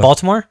going one, on in too.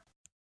 Baltimore?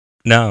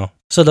 No,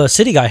 So the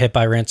city got hit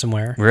by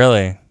ransomware,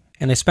 really.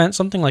 and they spent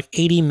something like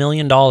 $80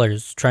 million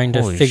trying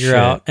to Holy figure shit.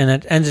 out, and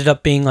it ended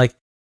up being like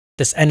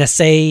this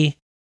NSA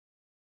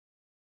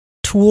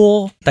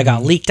tool that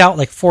got Mhm. leaked out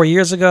like 4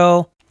 years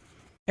ago,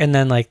 and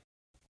then like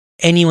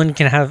anyone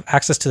can have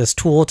access to this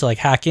tool to like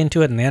hack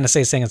into it, and the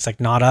NSA is saying it's like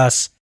not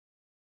us.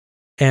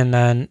 And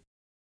then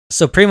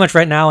so pretty much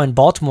right now in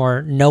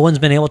Baltimore, no one's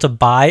been able to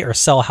buy or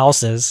sell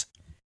houses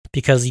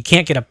because you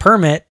can't get a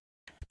permit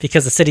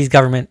because the city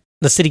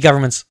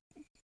government's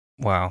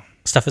Wow,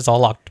 stuff is all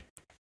locked.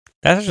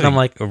 that's actually I'm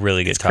like, a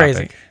really good it's crazy.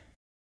 topic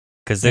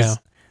because Yeah.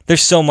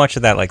 there's so much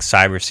of that like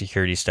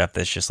cybersecurity stuff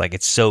that's just like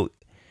it's so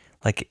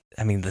like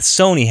I mean the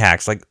Sony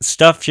hacks like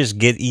stuff just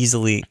get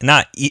easily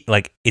not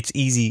like it's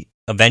easy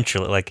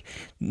eventually. Like,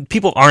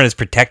 people aren't as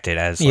protected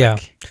as Yeah.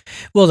 like,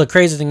 Well, the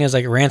crazy thing is,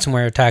 like,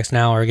 ransomware attacks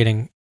now are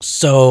getting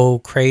so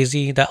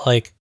crazy that,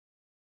 like,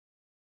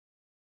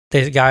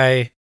 this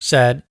guy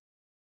said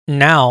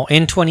now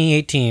in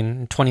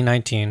 2018,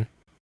 2019,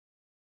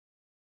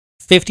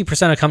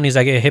 50% of companies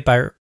that get hit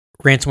by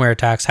ransomware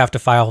attacks have to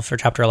file for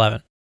Chapter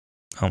 11.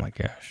 oh my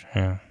gosh,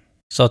 yeah.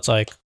 So it's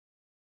like,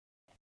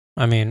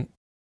 I mean,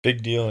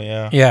 Big deal,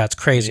 yeah. yeah, it's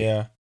crazy.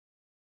 Yeah.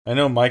 I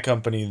know my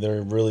company,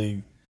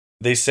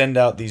 they send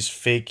out these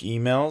fake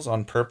emails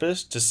on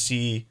purpose to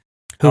see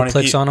Who how many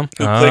clicks on them?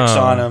 who clicks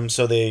Oh. on them,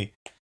 so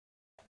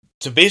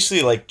to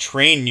basically like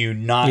train you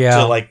not Yeah.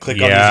 to like click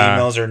on Yeah.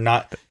 these emails or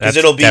not, because That's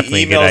it'll be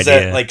definitely a good emails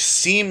that idea. like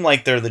seem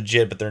like they're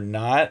legit but they're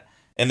not,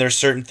 and there's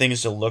certain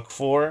things to look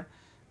for.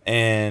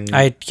 And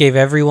I gave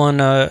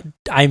everyone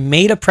I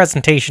made a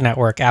presentation at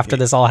work after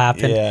this all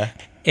happened yeah,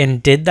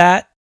 and did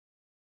that,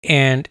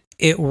 and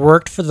it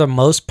worked for the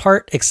most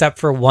part, except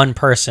for one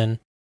person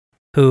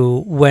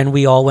who, when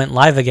we all went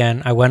live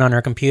again, I went on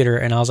her computer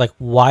and I was like,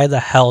 why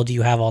the hell do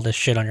you have all this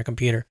shit on your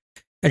computer?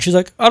 And she's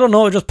like, I don't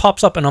know, it just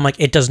pops up. And I'm like,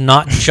 it does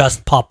not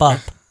just pop up.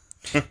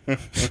 Oh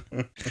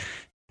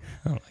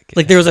my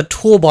Like, there was a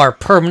toolbar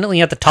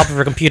permanently at the top of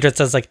her computer that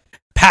says, like,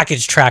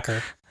 package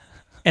tracker.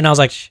 And I was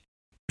like,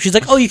 she's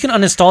like, oh, you can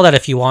uninstall that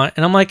if you want.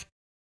 And I'm like,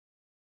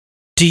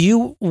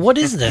 what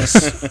is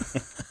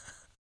this?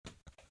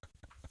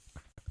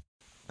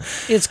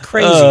 It's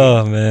crazy.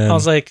 Oh man. I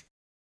was like,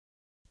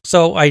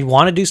 so I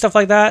want to do stuff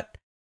like that,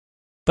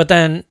 but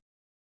then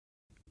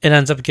it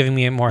ends up giving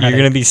me more You're headache.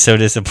 gonna be so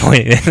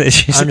disappointed. I'm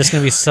just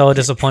going to be so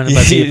disappointed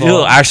by people.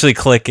 You'll actually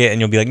click it and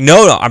you'll be like,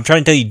 no, I'm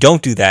trying to tell you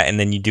don't do that, and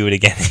then you do it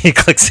again and he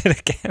clicks it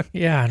again.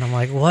 Yeah, and I'm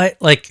like,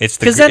 what? Like, It's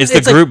the 'cause then it's the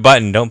it's like- group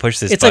button. Don't push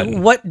this it's button.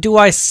 like, what do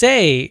I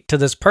say to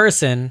this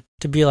person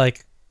to be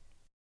like,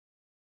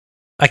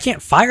 I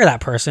can't fire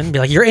that person. Be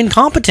like, you're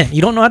incompetent.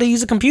 You don't know how to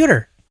use a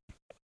computer.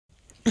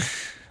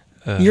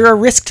 You're a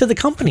risk to the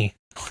company.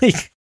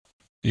 Like,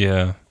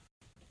 yeah.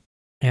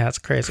 yeah, it's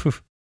crazy.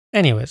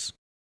 Anyways,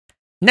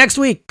 next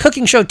week,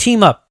 cooking show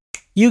team up.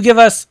 You give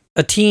us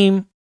a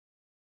team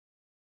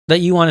that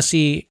you want to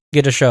see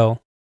get a show.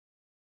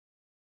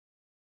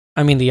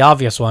 I mean, the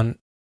obvious one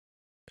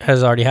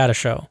has already had a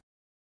show.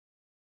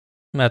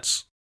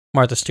 That's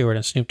Martha Stewart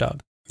and Snoop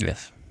Dogg.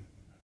 Yes.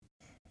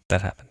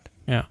 That happened.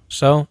 Yeah.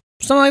 So,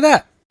 something like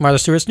that. Martha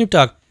Stewart, Snoop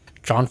Dogg.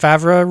 Jon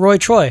Favreau, Roy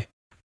Choi.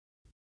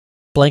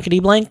 Blankety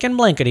blank and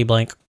blankety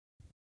blank.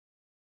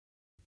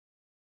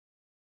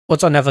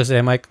 What's on Netflix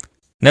today, Mike?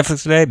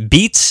 Netflix today,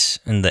 Beats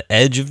and the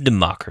Edge of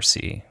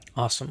Democracy.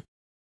 Awesome.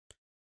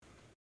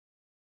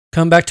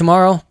 Come back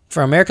tomorrow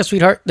for America's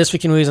Sweetheart, This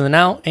Week in Movies in the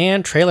Now,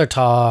 and Trailer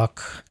Talk.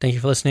 Thank you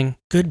for listening.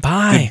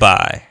 Goodbye.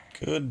 Goodbye.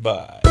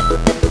 Goodbye.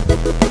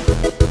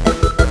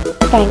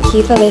 Thank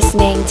you for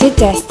listening to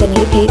Destiny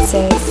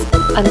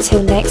Pizzas.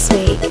 Until next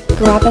week,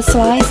 grab a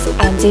slice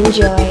and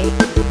enjoy.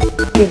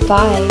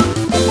 Goodbye.